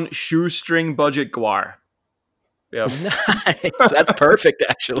wrote down shoestring budget Gwar. Yep. Nice. That's perfect,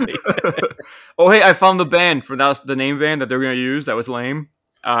 actually. Oh, hey, I found the band for the name band that they're going to use. That was lame.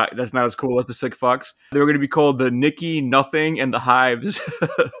 That's not as cool as the Sick Fucks. They were going to be called the Nicky, Nothing, and the Hives.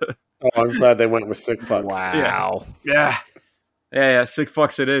 Oh, I'm glad they went with Sick Fucks. Wow. Yeah. Sick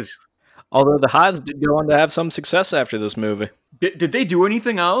Fucks it is. Although the Hives did go on to have some success after this movie. Did they do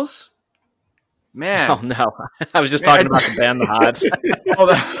anything else? Man. Oh, no. I was just talking about the band, the Hives.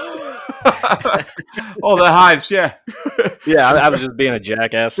 Oh, the Hives, yeah. Yeah, I was just being a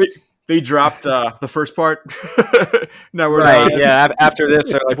jackass. They dropped the first part. No, we're Right, not. yeah. After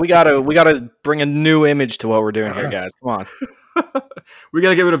this, they're like, we gotta bring a new image to what we're doing here, guys. Come on. We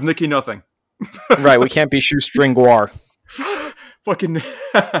gotta get rid of Nicky Nothing. Right, we can't be shoestring gwar. Fucking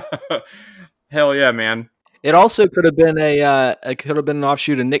hell yeah, man. It also could have been an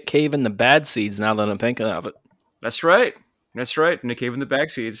offshoot of Nick Cave and the Bad Seeds. Now that I'm thinking of it, That's right. Nick Cave and the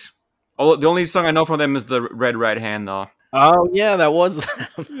Backseeds. Oh, the only song I know from them is the Red Right Hand, though. oh yeah, that was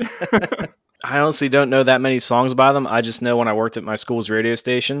them. I honestly don't know that many songs by them. I just know when I worked at my school's radio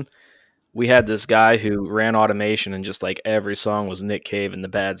station, we had this guy who ran automation, and just like every song was Nick Cave and the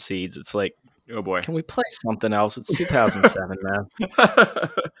Bad Seeds. It's like, Oh boy. can we play something else? It's 2007, man.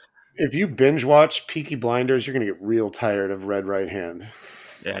 If you binge watch Peaky Blinders, you're gonna get real tired of Red Right Hand.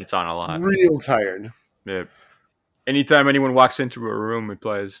 Yeah, it's on a lot. Real tired. Yeah. Anytime anyone walks into a room, it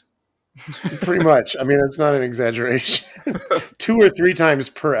plays. Pretty much. I mean, that's not an exaggeration. 2 or 3 times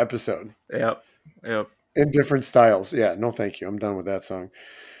per episode Yep. in different styles. Yeah, no thank you. I'm done with that song.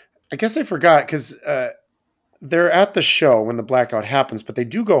 I guess I forgot because they're at the show when the blackout happens, but they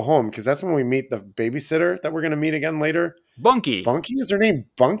do go home because that's when we meet the babysitter that we're going to meet again later. Bunky. Bunky? Is her name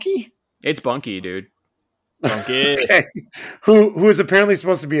Bunky? It's Bunky, dude. Bunky. Okay. Who is apparently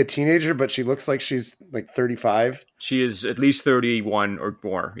supposed to be a teenager, but she looks like she's like 35. She is at least 31 or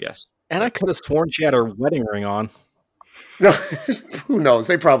more, yes. And I could have sworn she had her wedding ring on. No, who knows?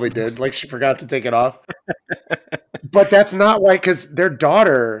 They probably did. Like she forgot to take it off. But that's not why, because their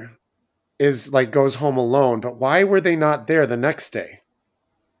daughter is like goes home alone. But why were they not there the next day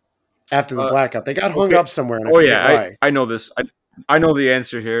after the blackout? They got hung up somewhere. And I know this. I know the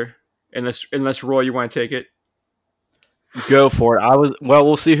answer here. Unless Roy, you want to take it? Go for it.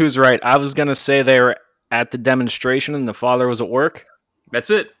 We'll see who's right. I was gonna say they were at the demonstration and the father was at work. That's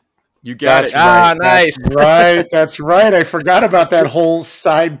it. You got it. Right. Nice. That's right. That's right. I forgot about that whole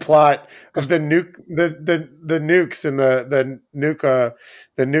side plot of the nukes and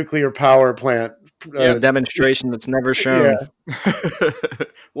the nuclear power plant. Demonstration that's never shown. Yeah.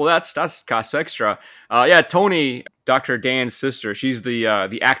 Well, that's cost extra. Yeah, Tony, Dr. Dan's sister, she's the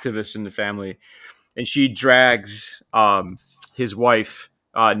activist in the family, and she drags his wife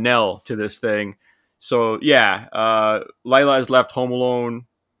Nell to this thing. So yeah, Lila is left home alone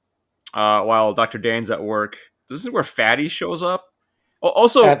while Dr. Dan's at work. This is where Fatty shows up.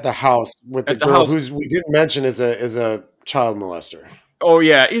 Also at the house with the girl who's we didn't mention is a child molester. Oh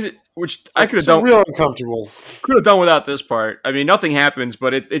yeah, I could have done real uncomfortable. Could have done without this part. I mean, nothing happens,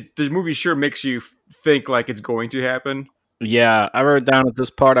 but the movie sure makes you think like it's going to happen. Yeah, I wrote down at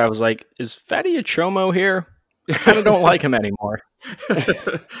this part. I was like, "Is Fatty a chomo here?" I kind of don't like him anymore.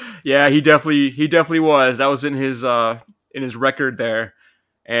 Yeah, he definitely was. That was in his record there,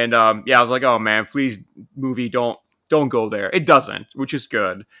 and yeah, I was like, "Oh man, please, movie, don't go there." It doesn't, which is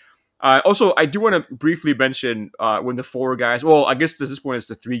good. Also, I do want to briefly mention when the 4 guys. Well, I guess at this point it's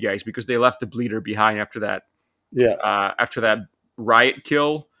the 3 guys because they left the bleeder behind after that. Yeah. After that riot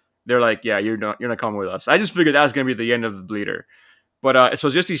kill, they're like, "Yeah, you're not coming with us." I just figured that was gonna be the end of the bleeder. But so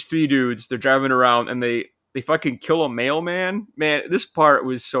it's just these 3 dudes. They're driving around and they fucking kill a mailman. Man, this part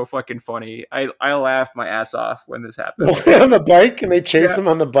was so fucking funny. I laughed my ass off when this happened. On the bike, and they chase him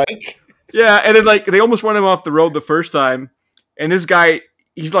on the bike. Yeah, and then like they almost run him off the road the first time, and this guy.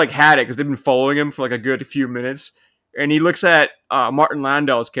 He's like had it because they've been following him for like a good few minutes. And he looks at Martin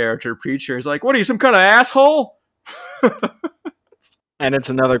Landau's character, Preacher. He's like, "What are you, some kind of asshole?" And it's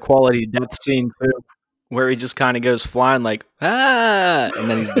another quality death scene too, where he just kind of goes flying like, and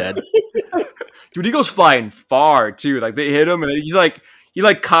then he's dead. Dude, he goes flying far too. Like they hit him and he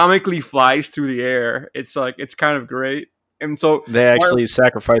comically flies through the air. It's kind of great. And so they actually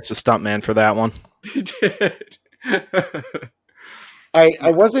sacrificed a stuntman for that one. He did.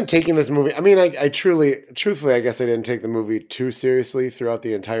 I wasn't taking this movie. I mean, I truthfully, I guess I didn't take the movie too seriously throughout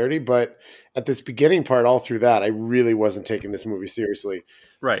the entirety, but at this beginning part, all through that, I really wasn't taking this movie seriously.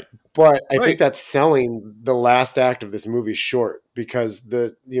 Right. But I think that's selling the last act of this movie short because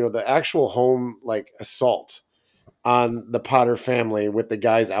the actual home like assault on the Potter family with the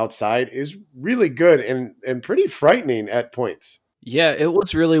guys outside is really good and pretty frightening at points. Yeah, it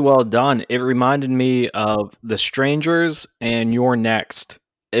was really well done. It reminded me of The Strangers and You're Next.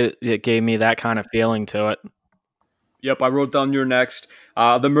 It gave me that kind of feeling to it. Yep, I wrote down You're Next.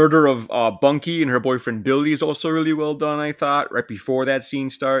 The murder of Bunky and her boyfriend Billy is also really well done, I thought, right before that scene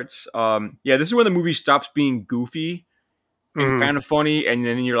starts. Yeah, this is when the movie stops being goofy and kind of funny, and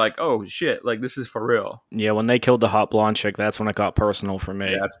then you're like, oh, shit, like, this is for real. Yeah, when they killed the hot blonde chick, that's when it got personal for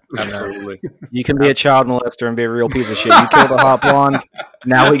me. Yeah, absolutely. You can be a child molester and be a real piece of shit. You killed the hot blonde,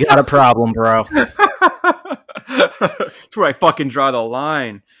 now we got a problem, bro. That's where I fucking draw the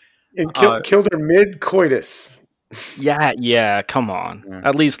line. And killed her mid-coitus. Yeah, come on. Yeah.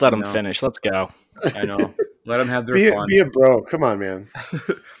 At least let them finish. Let's go. I know. Let them have their fun. Be a bro. Come on, man.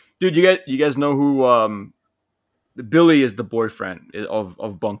 Dude, you guys know who Billy is the boyfriend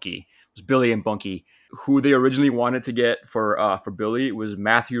of Bunky. It was Billy and Bunky. Who they originally wanted to get for Billy was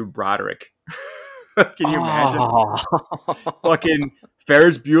Matthew Broderick. Can you imagine? Fucking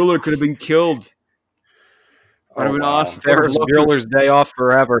Ferris Bueller could have been killed. Would have been awesome. Ferris Bueller's day off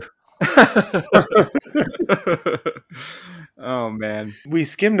forever. Oh man. We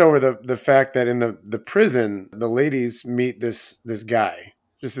skimmed over the fact that in the prison, the ladies meet this guy,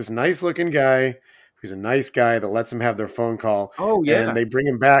 just this nice looking guy who's a nice guy that lets them have their phone call, Oh and yeah. they bring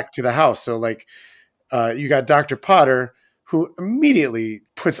him back to the house. So like, you got Dr. Potter, who immediately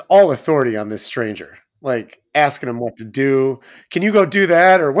puts all authority on this stranger, like asking him what to do. Can you go do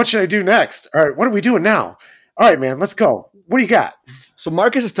that? Or what should I do next? All right, what are we doing now? All right, man, let's go. What do you got? So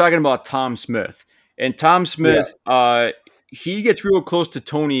Marcus is talking about Tom Smith, and Tom Yeah. Smith, he gets real close to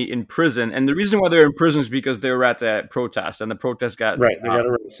Tony in prison, and the reason why they're in prison is because they were at that protest, and the protest got Right, they got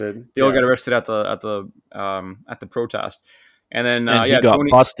arrested. they all Yeah. got arrested at the protest, and then And he yeah, got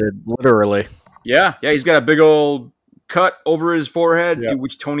Tony, busted, literally. yeah, he's got a big old cut over his forehead, Yeah. to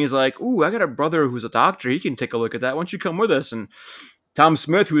which Tony's like, "Ooh, I got a brother who's a doctor. He can take a look at that. Why don't you come with us?" And Tom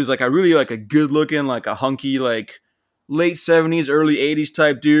Smith, who is like a really like a good looking, like a hunky, like late 70s, early 80s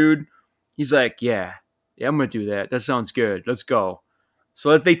type dude, he's like, yeah, I'm gonna do that. That sounds good. Let's go.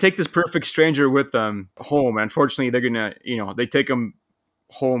 So they take this perfect stranger with them home. Unfortunately, they're gonna, they take him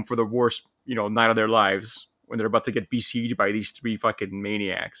home for the worst, night of their lives when they're about to get besieged by these three fucking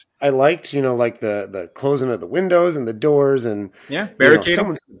maniacs. I liked, like the closing of the windows and the doors, and Yeah, barricade 'em.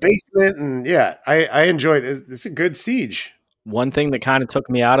 someone's in the basement, and yeah, I enjoyed it. It's a good siege. One thing that kind of took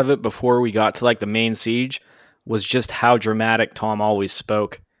me out of it before we got to like the main siege was just how dramatic Tom always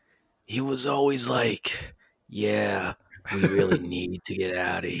spoke. He was always like, "Yeah, we really need to get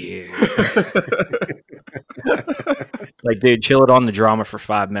out of here." It's like, dude, chill it on the drama for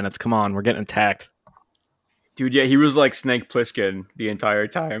 5 minutes. Come on, we're getting attacked. Dude, yeah, he was like Snake Plissken the entire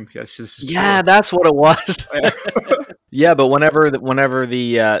time. That's just Yeah, that's what it was. Yeah. Yeah, but whenever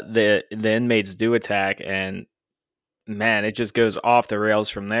the inmates do attack, and man, it just goes off the rails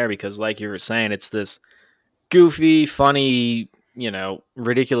from there because, like you were saying, it's this goofy, funny,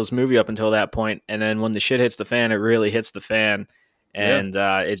 ridiculous movie up until that point, and then when the shit hits the fan, it really hits the fan, Yeah. and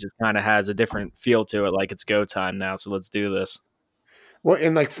it just kind of has a different feel to it. Like it's go time now, so let's do this. Well,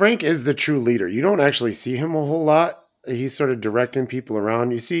 and like Frank is the true leader. You don't actually see him a whole lot. He's sort of directing people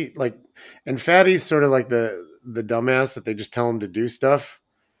around. You see, like, and Fatty's sort of like the dumbass that they just tell him to do stuff.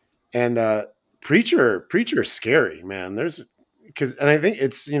 And Preacher's scary, man. And I think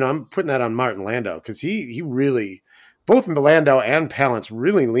it's I'm putting that on Martin Landau because he really, both Landau and Palance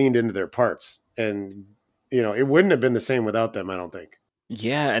really leaned into their parts, and it wouldn't have been the same without them. I don't think.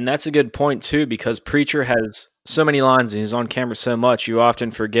 Yeah, and that's a good point too, because Preacher has so many lines and he's on camera so much, you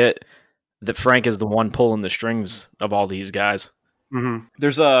often forget that Frank is the one pulling the strings of all these guys. Mm-hmm.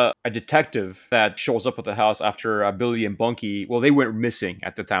 There's a detective that shows up at the house after Billy and Bunky. Well, they went missing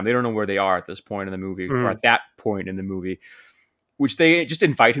at the time. They don't know where they are at this point in the movie, or at that point in the movie, which they just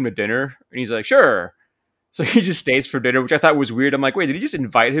invite him to dinner. And he's like, sure. So he just stays for dinner, which I thought was weird. I'm like, wait, did he just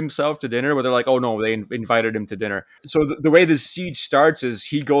invite himself to dinner? But they're like, oh no, they invited him to dinner. So the way this siege starts is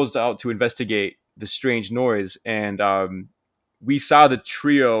he goes out to investigate the strange noise. And we saw the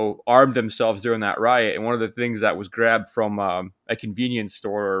trio arm themselves during that riot, and one of the things that was grabbed from a convenience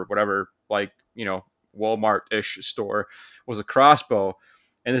store or whatever, like Walmart-ish store, was a crossbow,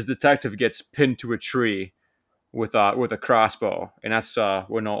 and this detective gets pinned to a tree with a crossbow, and that's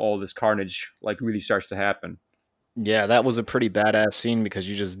when all this carnage like really starts to happen. Yeah, that was a pretty badass scene because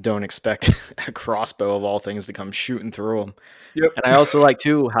you just don't expect a crossbow of all things to come shooting through them. Yep. And I also like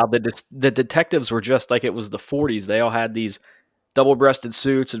too how the detectives were just like it was the 40s. They all had these double-breasted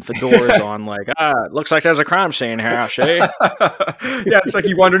suits and fedoras on. Like, looks like there's a crime scene here, Shay. Yeah, it's like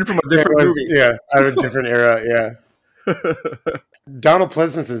he wandered from a different movie. Yeah, out of a different era. Yeah. Donald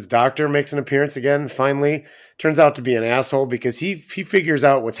Pleasance's doctor makes an appearance again. Finally, turns out to be an asshole because he figures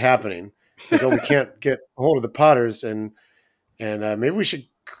out what's happening. It's like, oh, we can't get a hold of the Potters, and maybe we should,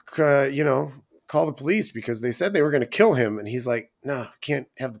 call the police because they said they were going to kill him. And he's like, no, can't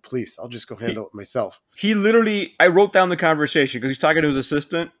have the police. I'll just go handle it myself. He literally, I wrote down the conversation because he's talking to his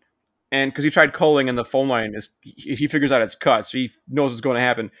assistant, and because he tried calling and the phone line is, he figures out it's cut, so he knows what's going to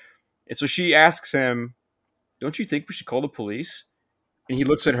happen. And so she asks him, don't you think we should call the police? And he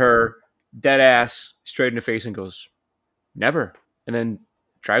looks at her dead ass straight in the face and goes, never. And then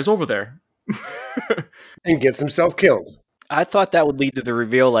drives over there. And gets himself killed. I thought that would lead to the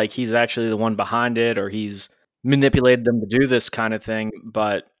reveal like he's actually the one behind it or he's manipulated them to do this kind of thing.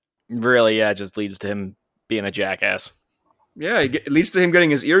 But really, yeah, it just leads to him being a jackass. Yeah, it leads to him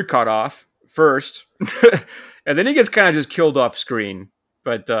getting his ear cut off first. And then he gets kind of just killed off screen.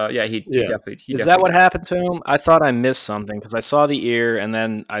 But he definitely. Is that what happened to him? I thought I missed something because I saw the ear and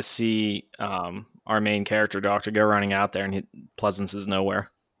then I see our main character, Doctor, go running out there and Pleasance is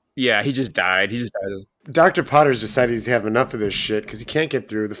nowhere. Yeah, he just died. Dr. Potter's decided he's have enough of this shit because he can't get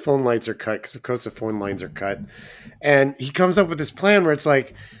through. The phone lights are cut because, of course, the phone lines are cut. And he comes up with this plan where it's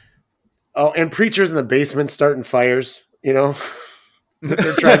like, oh, and preachers in the basement starting fires, that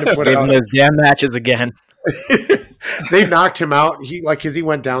they're trying to put Gave him out. those damn matches again. They knocked him out. Because he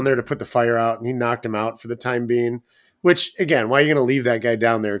went down there to put the fire out, and he knocked him out for the time being. Which, again, why are you going to leave that guy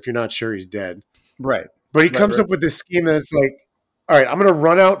down there if you're not sure he's dead? Right. But he comes up with this scheme that it's like, all right, I'm going to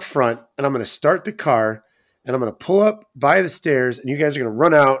run out front, and I'm going to start the car, and I'm going to pull up by the stairs, and you guys are going to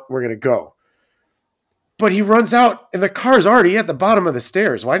run out. We're going to go. But he runs out, and the car's already at the bottom of the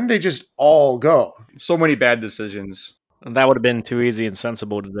stairs. Why didn't they just all go? So many bad decisions. That would have been too easy and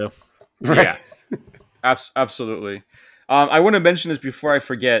sensible to do. Right. Yeah, absolutely. I want to mention this before I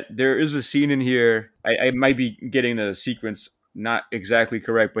forget. There is a scene in here. I might be getting the sequence not exactly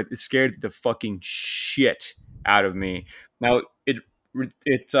correct, but it scared the fucking shit out of me. Now, it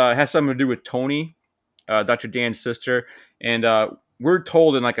has something to do with Tony, Dr. Dan's sister, and we're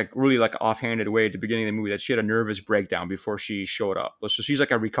told in like a really like offhanded way at the beginning of the movie that she had a nervous breakdown before she showed up. So she's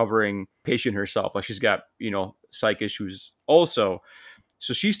like a recovering patient herself. Like she's got, psych issues also.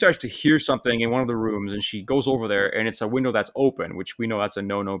 So she starts to hear something in one of the rooms and she goes over there and it's a window that's open, which we know that's a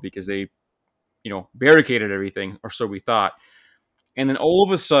no-no because they, barricaded everything, or so we thought. And then all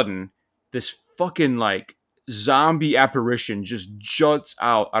of a sudden, this fucking like zombie apparition just juts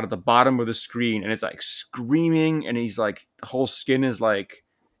out of the bottom of the screen and it's like screaming, and he's like, the whole skin is like,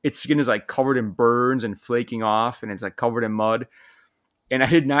 its skin is like covered in burns and flaking off, and it's like covered in mud. And I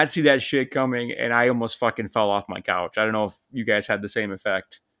did not see that shit coming, and I almost fucking fell off my couch. I don't know if you guys had the same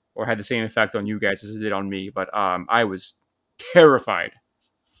effect or had the same effect on you guys as it did on me, but I was terrified.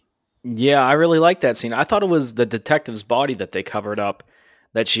 Yeah, I really like that scene. I thought it was the detective's body that they covered up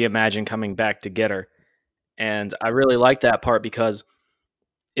that she imagined coming back to get her. And I really like that part because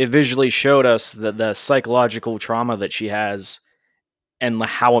it visually showed us the psychological trauma that she has and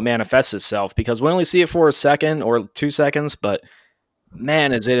how it manifests itself, because we only see it for a second or 2 seconds, but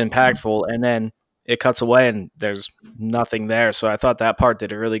man, is it impactful. And then it cuts away and there's nothing there. So I thought that part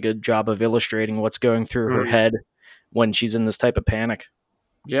did a really good job of illustrating what's going through her head when she's in this type of panic.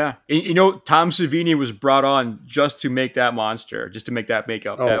 Yeah. Tom Savini was brought on just to make that monster, just to make that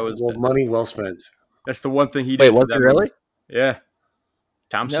makeup. Oh, that was money well spent. That's the one thing he did. Wait, was it really? Movie. Yeah.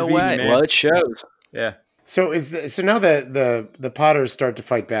 Tom No Savini, way. man. Well, it shows. Yeah. So now that the Potters start to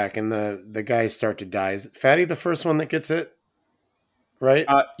fight back and the guys start to die, is Fatty the first one that gets it? Right?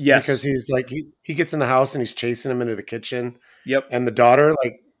 Yes. Because he's like he gets in the house and he's chasing him into the kitchen. Yep. And the daughter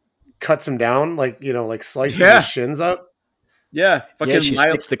like cuts him down, like slices his shins up. Yeah. She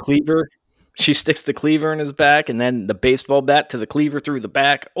sticks the cleaver. She sticks the cleaver in his back, and then the baseball bat to the cleaver through the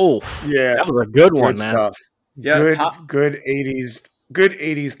back. Oh, yeah, that was a good one, man. Stuff. Yeah, good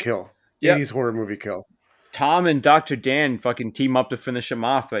 80s kill. Yep. 80s horror movie kill. Tom and Dr. Dan fucking team up to finish him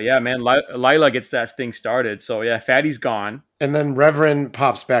off. But yeah, man, Lila gets that thing started. So yeah, Fatty's gone. And then Reverend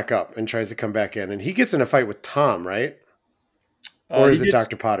pops back up and tries to come back in. And he gets in a fight with Tom, right? Or is it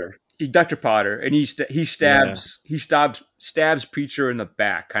Dr. Potter? Dr. Potter. And he stabs Preacher in the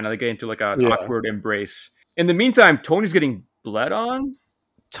back, kind of like into like an awkward embrace. In the meantime, Tony's getting bled on.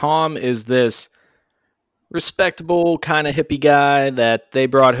 Tom is this respectable kind of hippie guy that they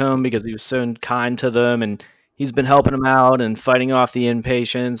brought home because he was so kind to them, and he's been helping them out and fighting off the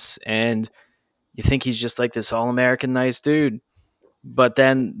inpatients, and you think he's just like this all-American nice dude. But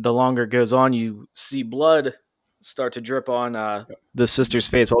then the longer it goes on, you see blood start to drip on the sister's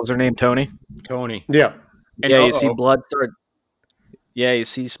face. What was her name? Tony? Yeah. And you see blood start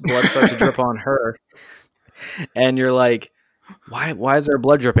to drip on her, and you're like, why is there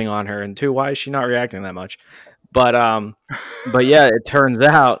blood dripping on her? And two, why is she not reacting that much? But yeah, it turns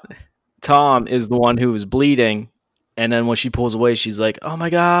out Tom is the one who was bleeding, and then when she pulls away, she's like, "Oh my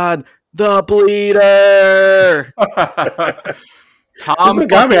God, the bleeder!" Tom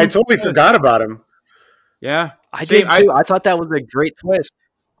got me. I totally forgot about him. Yeah, I did too. I thought that was a great twist.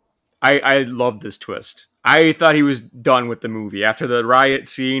 I loved this twist. I thought he was done with the movie after the riot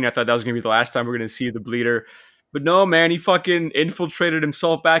scene. I thought that was going to be the last time we're going to see the bleeder. But no, man, he fucking infiltrated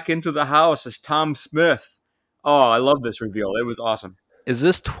himself back into the house as Tom Smith. Oh, I love this reveal. It was awesome. Is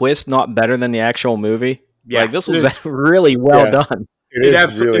this twist not better than the actual movie? Yeah, like, this was really well done. It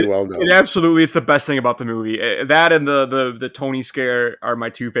is really well done. It absolutely is the best thing about the movie. That and the Tony scare are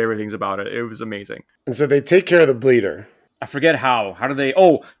my two favorite things about it. It was amazing. And so they take care of the bleeder. I forget how. How do they...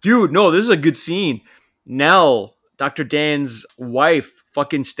 Oh, dude, no, this is a good scene. Nell, Dr. Dan's wife,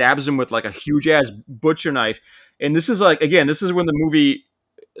 fucking stabs him with like a huge-ass butcher knife. And this is like, again, this is when the movie...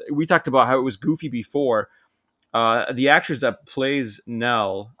 We talked about how it was goofy before. The actress that plays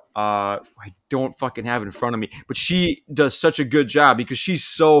Nell I don't fucking have it in front of me, but she does such a good job because she's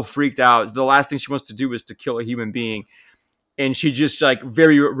so freaked out. The last thing she wants to do is to kill a human being, and she just like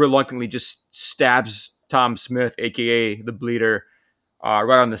very reluctantly just stabs Tom Smith, aka the Bleeder,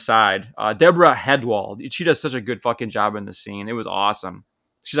 right on the side. Deborah Headwall, she does such a good fucking job in the scene. It was awesome.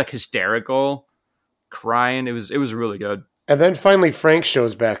 She's like hysterical, crying. It was really good. And then finally, Frank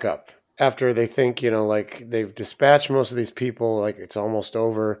shows back up after they think, like they've dispatched most of these people, like it's almost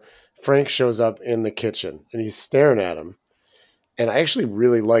over. Frank shows up in the kitchen and he's staring at him. And I actually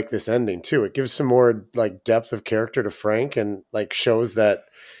really like this ending too. It gives some more like depth of character to Frank and like shows that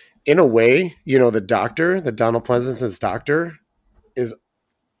in a way, the doctor, the Donald Pleasence's doctor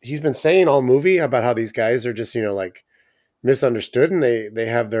he's been saying all movie about how these guys are just, like misunderstood and they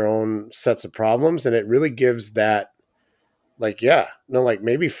have their own sets of problems. And it really gives that like, yeah, no, like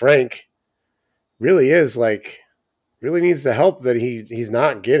maybe Frank really is like, really needs the help that he's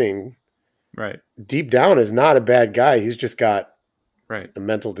not getting. Right. Deep down is not a bad guy. He's just got Right. a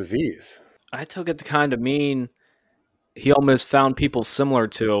mental disease. I took it to kind of mean he almost found people similar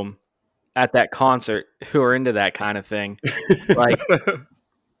to him at that concert who are into that kind of thing. Like,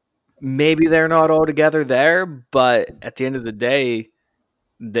 maybe they're not all together there, but at the end of the day,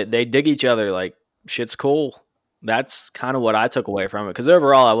 they dig each other. Like, shit's cool. That's kind of what I took away from it. Because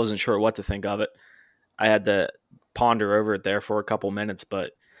overall, I wasn't sure what to think of it. I had to ponder over it there for a couple minutes,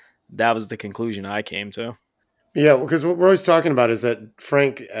 but that was the conclusion I came to. Yeah, because what we're always talking about is that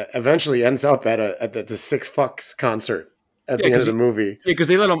Frank eventually ends up at the Six Fucks concert at the end of the movie. Yeah, because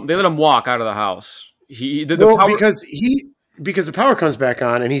they let him walk out of the house. Because the power comes back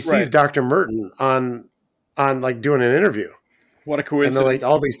on and he sees Dr. Merton on like doing an interview. What a coincidence! And then like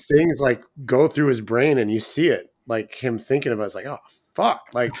all these things like go through his brain and you see it like him thinking about it. It's like, oh fuck,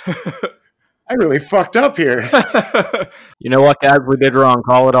 like I really fucked up here. You know what, guys? We did wrong.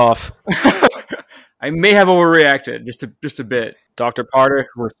 Call it off. I may have overreacted just a bit. Dr. Carter,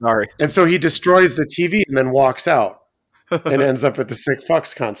 we're sorry. And so he destroys the TV and then walks out and ends up at the Sick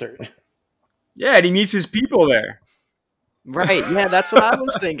Fucks concert. Yeah, and he meets his people there. Right. Yeah, that's what I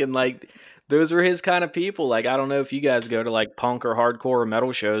was thinking. Like, those were his kind of people. Like, I don't know if you guys go to like punk or hardcore or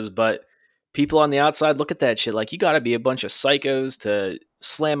metal shows, but people on the outside look at that shit like you got to be a bunch of psychos to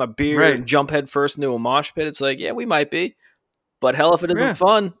slam a beer and jump head first into a mosh pit. It's like, yeah, we might be, but hell if it isn't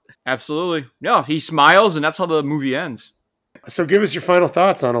fun. Absolutely. No, he smiles, and that's how the movie ends. So give us your final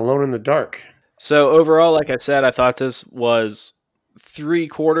thoughts on Alone in the Dark. So overall, like I said, I thought this was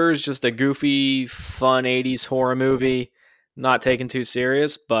 3/4 just a goofy, fun 80s horror movie, not taken too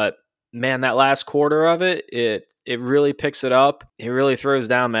serious, but man, that last quarter of it, it really picks it up. It really throws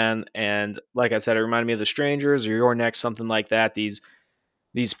down, man. And like I said, it reminded me of The Strangers or Your Next, something like that. These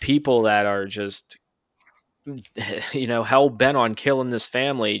people that are just hell bent on killing this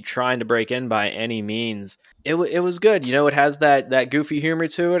family, trying to break in by any means. It was good. It has that goofy humor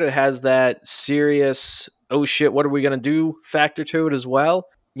to it. It has that serious, oh shit, what are we going to do factor to it as well.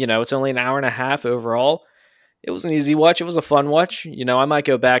 It's only an hour and a half overall. It was an easy watch. It was a fun watch. I might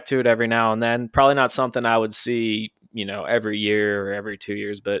go back to it every now and then. Probably not something I would see, every year or every 2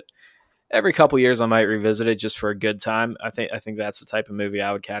 years, but every couple years I might revisit it just for a good time. I think that's the type of movie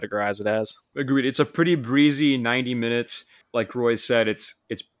I would categorize it as. Agreed. It's a pretty breezy 90 minutes. Like Roy said, it's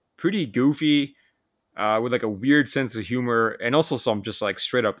pretty goofy, with like a weird sense of humor and also some just like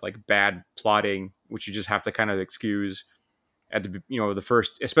straight up like bad plotting, which you just have to kind of excuse at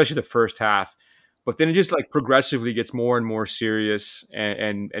especially the first half. But then it just like progressively gets more and more serious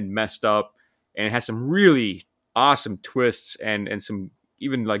and messed up, and it has some really awesome twists and some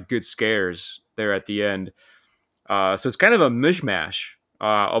even like good scares there at the end. So it's kind of a mishmash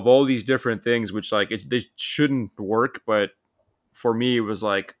of all these different things, which like they shouldn't work, but for me it was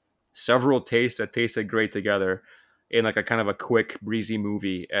like several tastes that tasted great together in like a kind of a quick breezy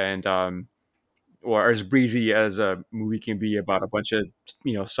movie, and or as breezy as a movie can be about a bunch of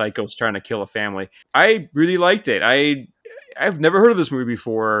psychos trying to kill a family. I really liked it. I've never heard of this movie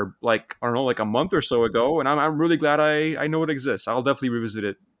before, like I don't know, like a month or so ago, and I'm really glad I know it exists. I'll definitely revisit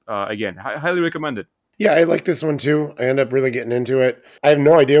it again. Highly recommend it. Yeah, I like this one too. I end up really getting into it. I have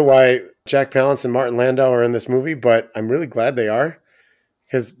no idea why Jack Palance and Martin Landau are in this movie, but I'm really glad they are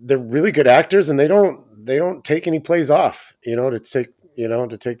because they're really good actors and they don't take any plays off, to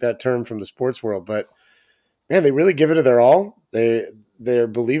take that term from the sports world. But man, they really give it their all. They're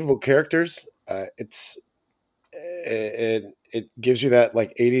believable characters. It gives you that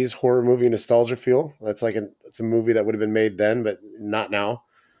like 80s horror movie nostalgia feel. It's like it's a movie that would have been made then, but not now.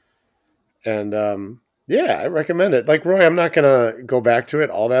 And yeah, I recommend it. Like Roy, I'm not gonna go back to it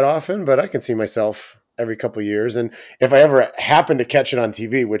all that often, but I can see myself every couple of years. And if I ever happen to catch it on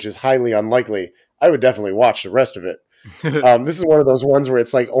TV, which is highly unlikely, I would definitely watch the rest of it. This is one of those ones where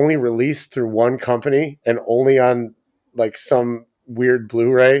it's like only released through one company and only on like some weird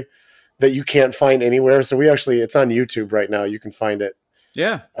Blu-ray that you can't find anywhere. So it's on YouTube right now. You can find it.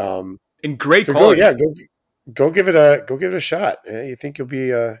 Yeah. Um, In great so quality. go give it a shot. Yeah, you think you'll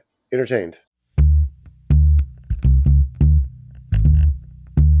be entertained.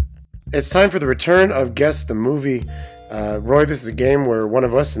 It's time for the return of Guess the Movie. Roy, this is a game where one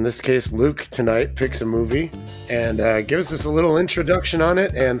of us, in this case Luke, tonight picks a movie and gives us a little introduction on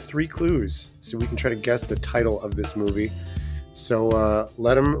it and 3 clues so we can try to guess the title of this movie. So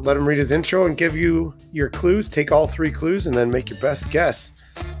let him read his intro and give you your clues. Take all 3 clues and then make your best guess.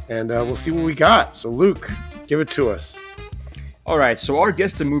 And we'll see what we got. So Luke, give it to us. All right, so our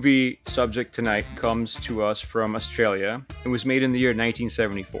Guess the Movie subject tonight comes to us from Australia. It was made in the year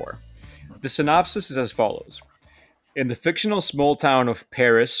 1974. The synopsis is as follows. In the fictional small town of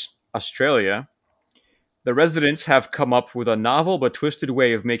Paris, Australia, the residents have come up with a novel but twisted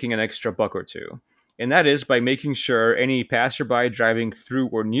way of making an extra buck or two. And that is by making sure any passerby driving through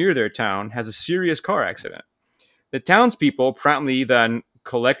or near their town has a serious car accident. The townspeople promptly then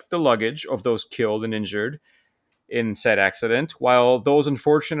collect the luggage of those killed and injured in said accident, while those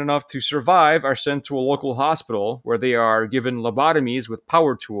unfortunate enough to survive are sent to a local hospital where they are given lobotomies with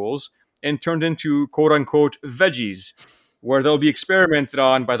power tools and turned into quote-unquote veggies, where they'll be experimented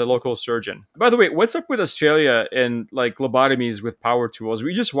on by the local surgeon. By the way, what's up with Australia and like lobotomies with power tools?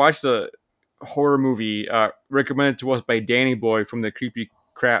 We just watched a horror movie recommended to us by Danny Boy from the Creepy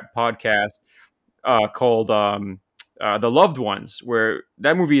Crap podcast called The Loved Ones, where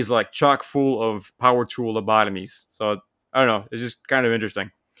that movie is like chock full of power tool lobotomies. So I don't know, it's just kind of interesting.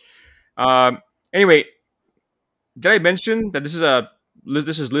 Anyway, did I mention that this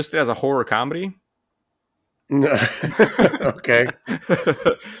is listed as a horror comedy? Okay.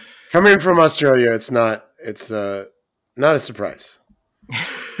 Coming from Australia, it's not a surprise.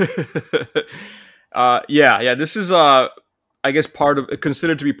 Yeah. This is I guess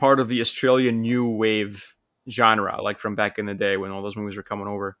considered to be part of the Australian new wave genre, like from back in the day when all those movies were coming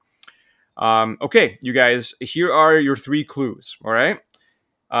over. Okay, you guys, here are your 3 clues. All right.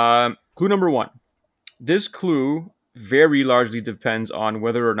 Clue number 1. This clue very largely depends on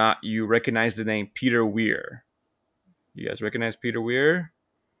whether or not you recognize the name Peter Weir. You guys recognize Peter Weir?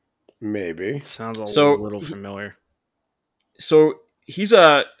 Maybe. It sounds a little familiar. So he's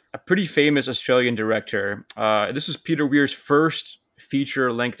a pretty famous Australian director. This is Peter Weir's first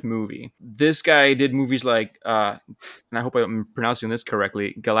feature-length movie. This guy did movies like, and I hope I'm pronouncing this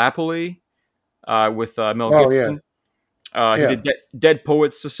correctly, Gallipoli with Mel Gibson. Yeah. He did Dead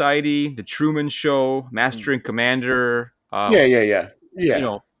Poets Society, The Truman Show, Master and Commander. Yeah. You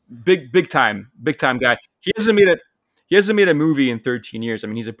know, big time guy. He hasn't made a movie in 13 years. I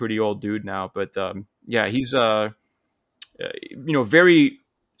mean, he's a pretty old dude now, but yeah, he's very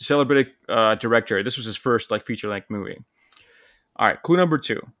celebrated director. This was his first like feature-length movie. All right, clue number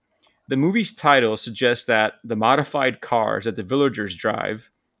 2. The movie's title suggests that the modified cars that the villagers drive,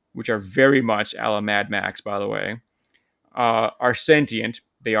 which are very much a la Mad Max, by the way, are sentient.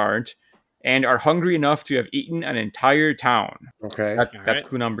 They aren't, and are hungry enough to have eaten an entire town. Okay, that's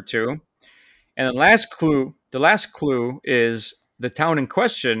clue number 2. And the last clue is the town in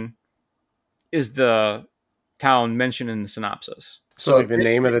question is the town mentioned in the synopsis. So like the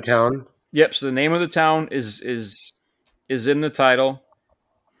name of the town? Yep. So the name of the town is in the title.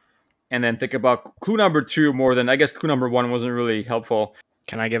 And then think about clue number 2 more than, I guess clue number 1 wasn't really helpful.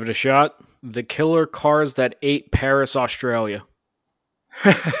 Can I give it a shot? The killer cars that ate Paris, Australia.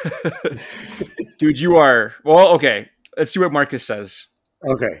 Dude, you are... Well, okay. Let's see what Marcus says.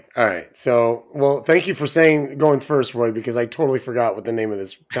 Okay. All right. So, well, thank you for going first, Roy, because I totally forgot what the name of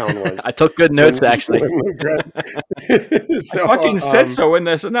this town was. I took good notes, actually. I fucking said so in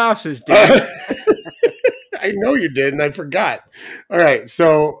the synopsis, dude. I know you did, and I forgot. All right.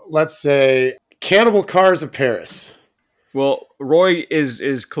 So let's say Cannibal Cars of Paris. Well, Roy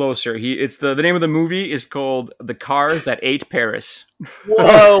is closer. The name of the movie is called The Cars That Ate Paris.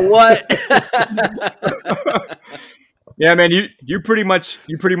 Whoa, what? Yeah, man, you pretty much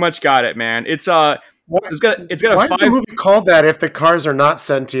got it, man. It's got Why is the movie called that if the cars are not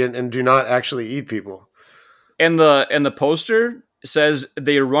sentient and do not actually eat people? And the poster says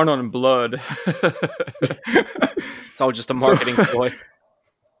they run on blood. It's all just a marketing ploy.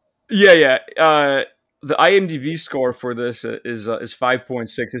 Yeah. The IMDb score for this is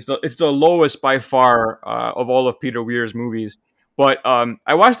 5.6. It's the lowest by far of all of Peter Weir's movies. But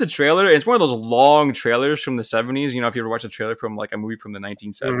I watched the trailer. And it's one of those long trailers from the 70s. You know, if you ever watch a trailer from like a movie from the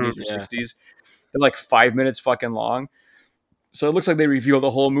 1970s or 60s, they're like 5 minutes fucking long. So it looks like they reveal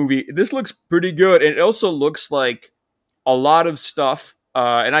the whole movie. This looks pretty good. And it also looks like a lot of stuff.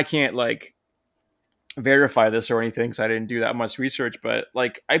 And I can't like verify this or anything because I didn't do that much research. But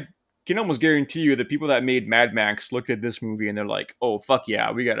like, I can almost guarantee you the people that made Mad Max looked at this movie and they're like, oh, fuck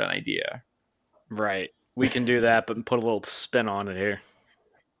yeah, we got an idea. Right. We can do that, but put a little spin on it here.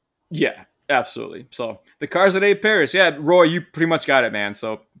 Yeah, absolutely. So the Cars that ate Paris. Yeah, Roy, you pretty much got it, man.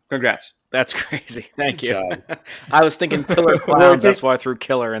 So congrats. That's crazy. Thank Good you. job. I was thinking Killer Clowns. That's why I threw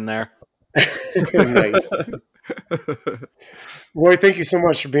Killer in there. Nice. Roy, thank you so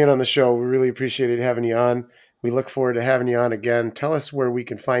much for being on the show. We really appreciated having you on. We look forward to having you on again. Tell us where we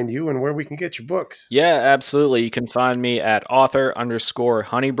can find you and where we can get your books. Yeah, absolutely. You can find me at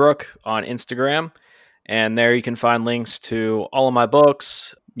author_Honeybrook on Instagram. And there you can find links to all of my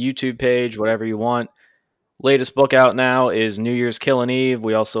books, YouTube page, whatever you want. Latest book out now is New Year's Killing Eve.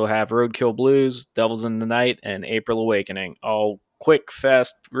 We also have Roadkill Blues, Devils in the Night, and April Awakening. All quick,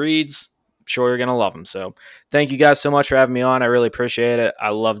 fast reads. I'm sure you're going to love them. So thank you guys so much for having me on. I really appreciate it. I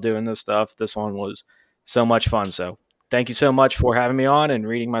love doing this stuff. This one was so much fun. So thank you so much for having me on and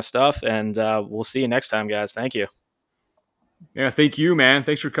reading my stuff. And we'll see you next time, guys. Thank you. Yeah, thank you, man.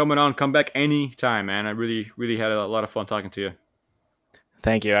 Thanks for coming on. Come back anytime, man. I really, really had a lot of fun talking to you.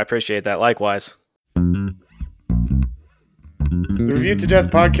 Thank you. I appreciate that. Likewise. The Reviewed to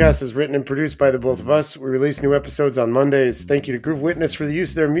Death podcast is written and produced by the both of us. We release new episodes on Mondays. Thank you to Groove Witness for the use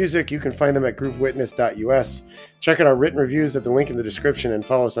of their music. You can find them at groovewitness.us. Check out our written reviews at the link in the description and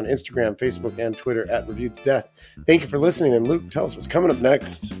follow us on Instagram, Facebook, and Twitter at Reviewed to Death. Thank you for listening. And Luke, tell us what's coming up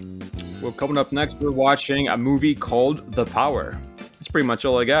next. Well, coming up next, we're watching a movie called The Power. That's pretty much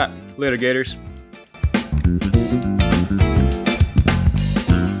all I got. Later, Gators.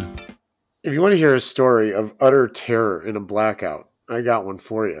 If you want to hear a story of utter terror in a blackout, I got one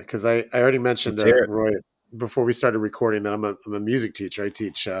for you. Because I already mentioned that, Roy, before we started recording, that I'm a music teacher. I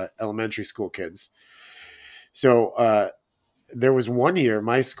teach elementary school kids. So there was one year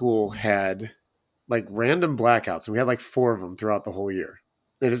my school had like random blackouts, and we had like 4 of them throughout the whole year.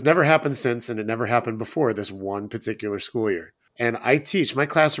 It has never happened since, and it never happened before this one particular school year. And I teach, my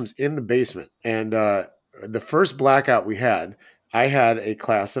classroom's in the basement. And the first blackout we had, I had a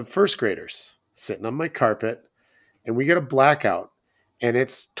class of first graders sitting on my carpet, and we get a blackout, and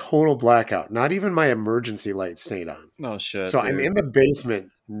it's total blackout. Not even my emergency light stayed on. Oh, shit. So dude. I'm in the basement,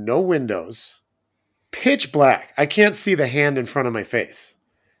 no windows, pitch black. I can't see the hand in front of my face.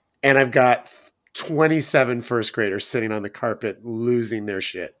 And I've got 27 first graders sitting on the carpet losing their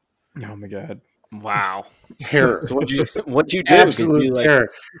shit. Oh, my God. Wow. Terror. So what'd you do? Absolute terror.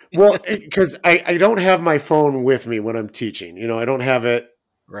 Well, because I don't have my phone with me when I'm teaching. You know, I don't have it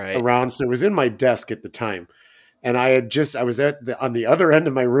around. So it was in my desk at the time. And I was on the other end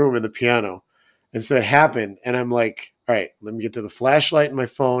of my room in the piano. And so it happened. And I'm like, all right, let me get to the flashlight in my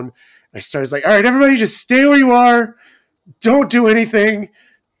phone. I started like, all right, everybody just stay where you are. Don't do anything.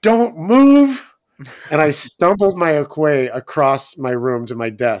 Don't move. And I stumbled my way across my room to my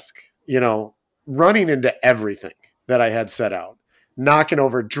desk, you know, running into everything that I had set out, knocking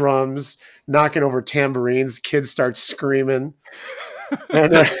over drums, knocking over tambourines. Kids start screaming.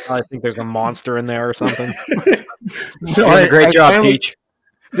 And, I think there's a monster in there or something. So a great job, Peach.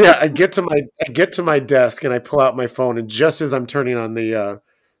 Yeah, I get to my desk and I pull out my phone, and just as I'm turning on the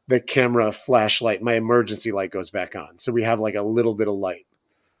camera flashlight, my emergency light goes back on. So we have like a little bit of light.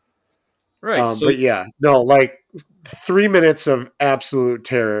 Right. But yeah, no, like 3 minutes of absolute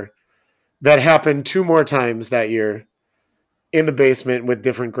terror that happened 2 more times that year in the basement with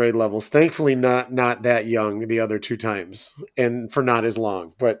different grade levels. Thankfully, not that young the other 2 times, and for not as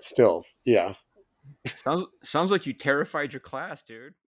long, but still, yeah. Sounds like you terrified your class, dude.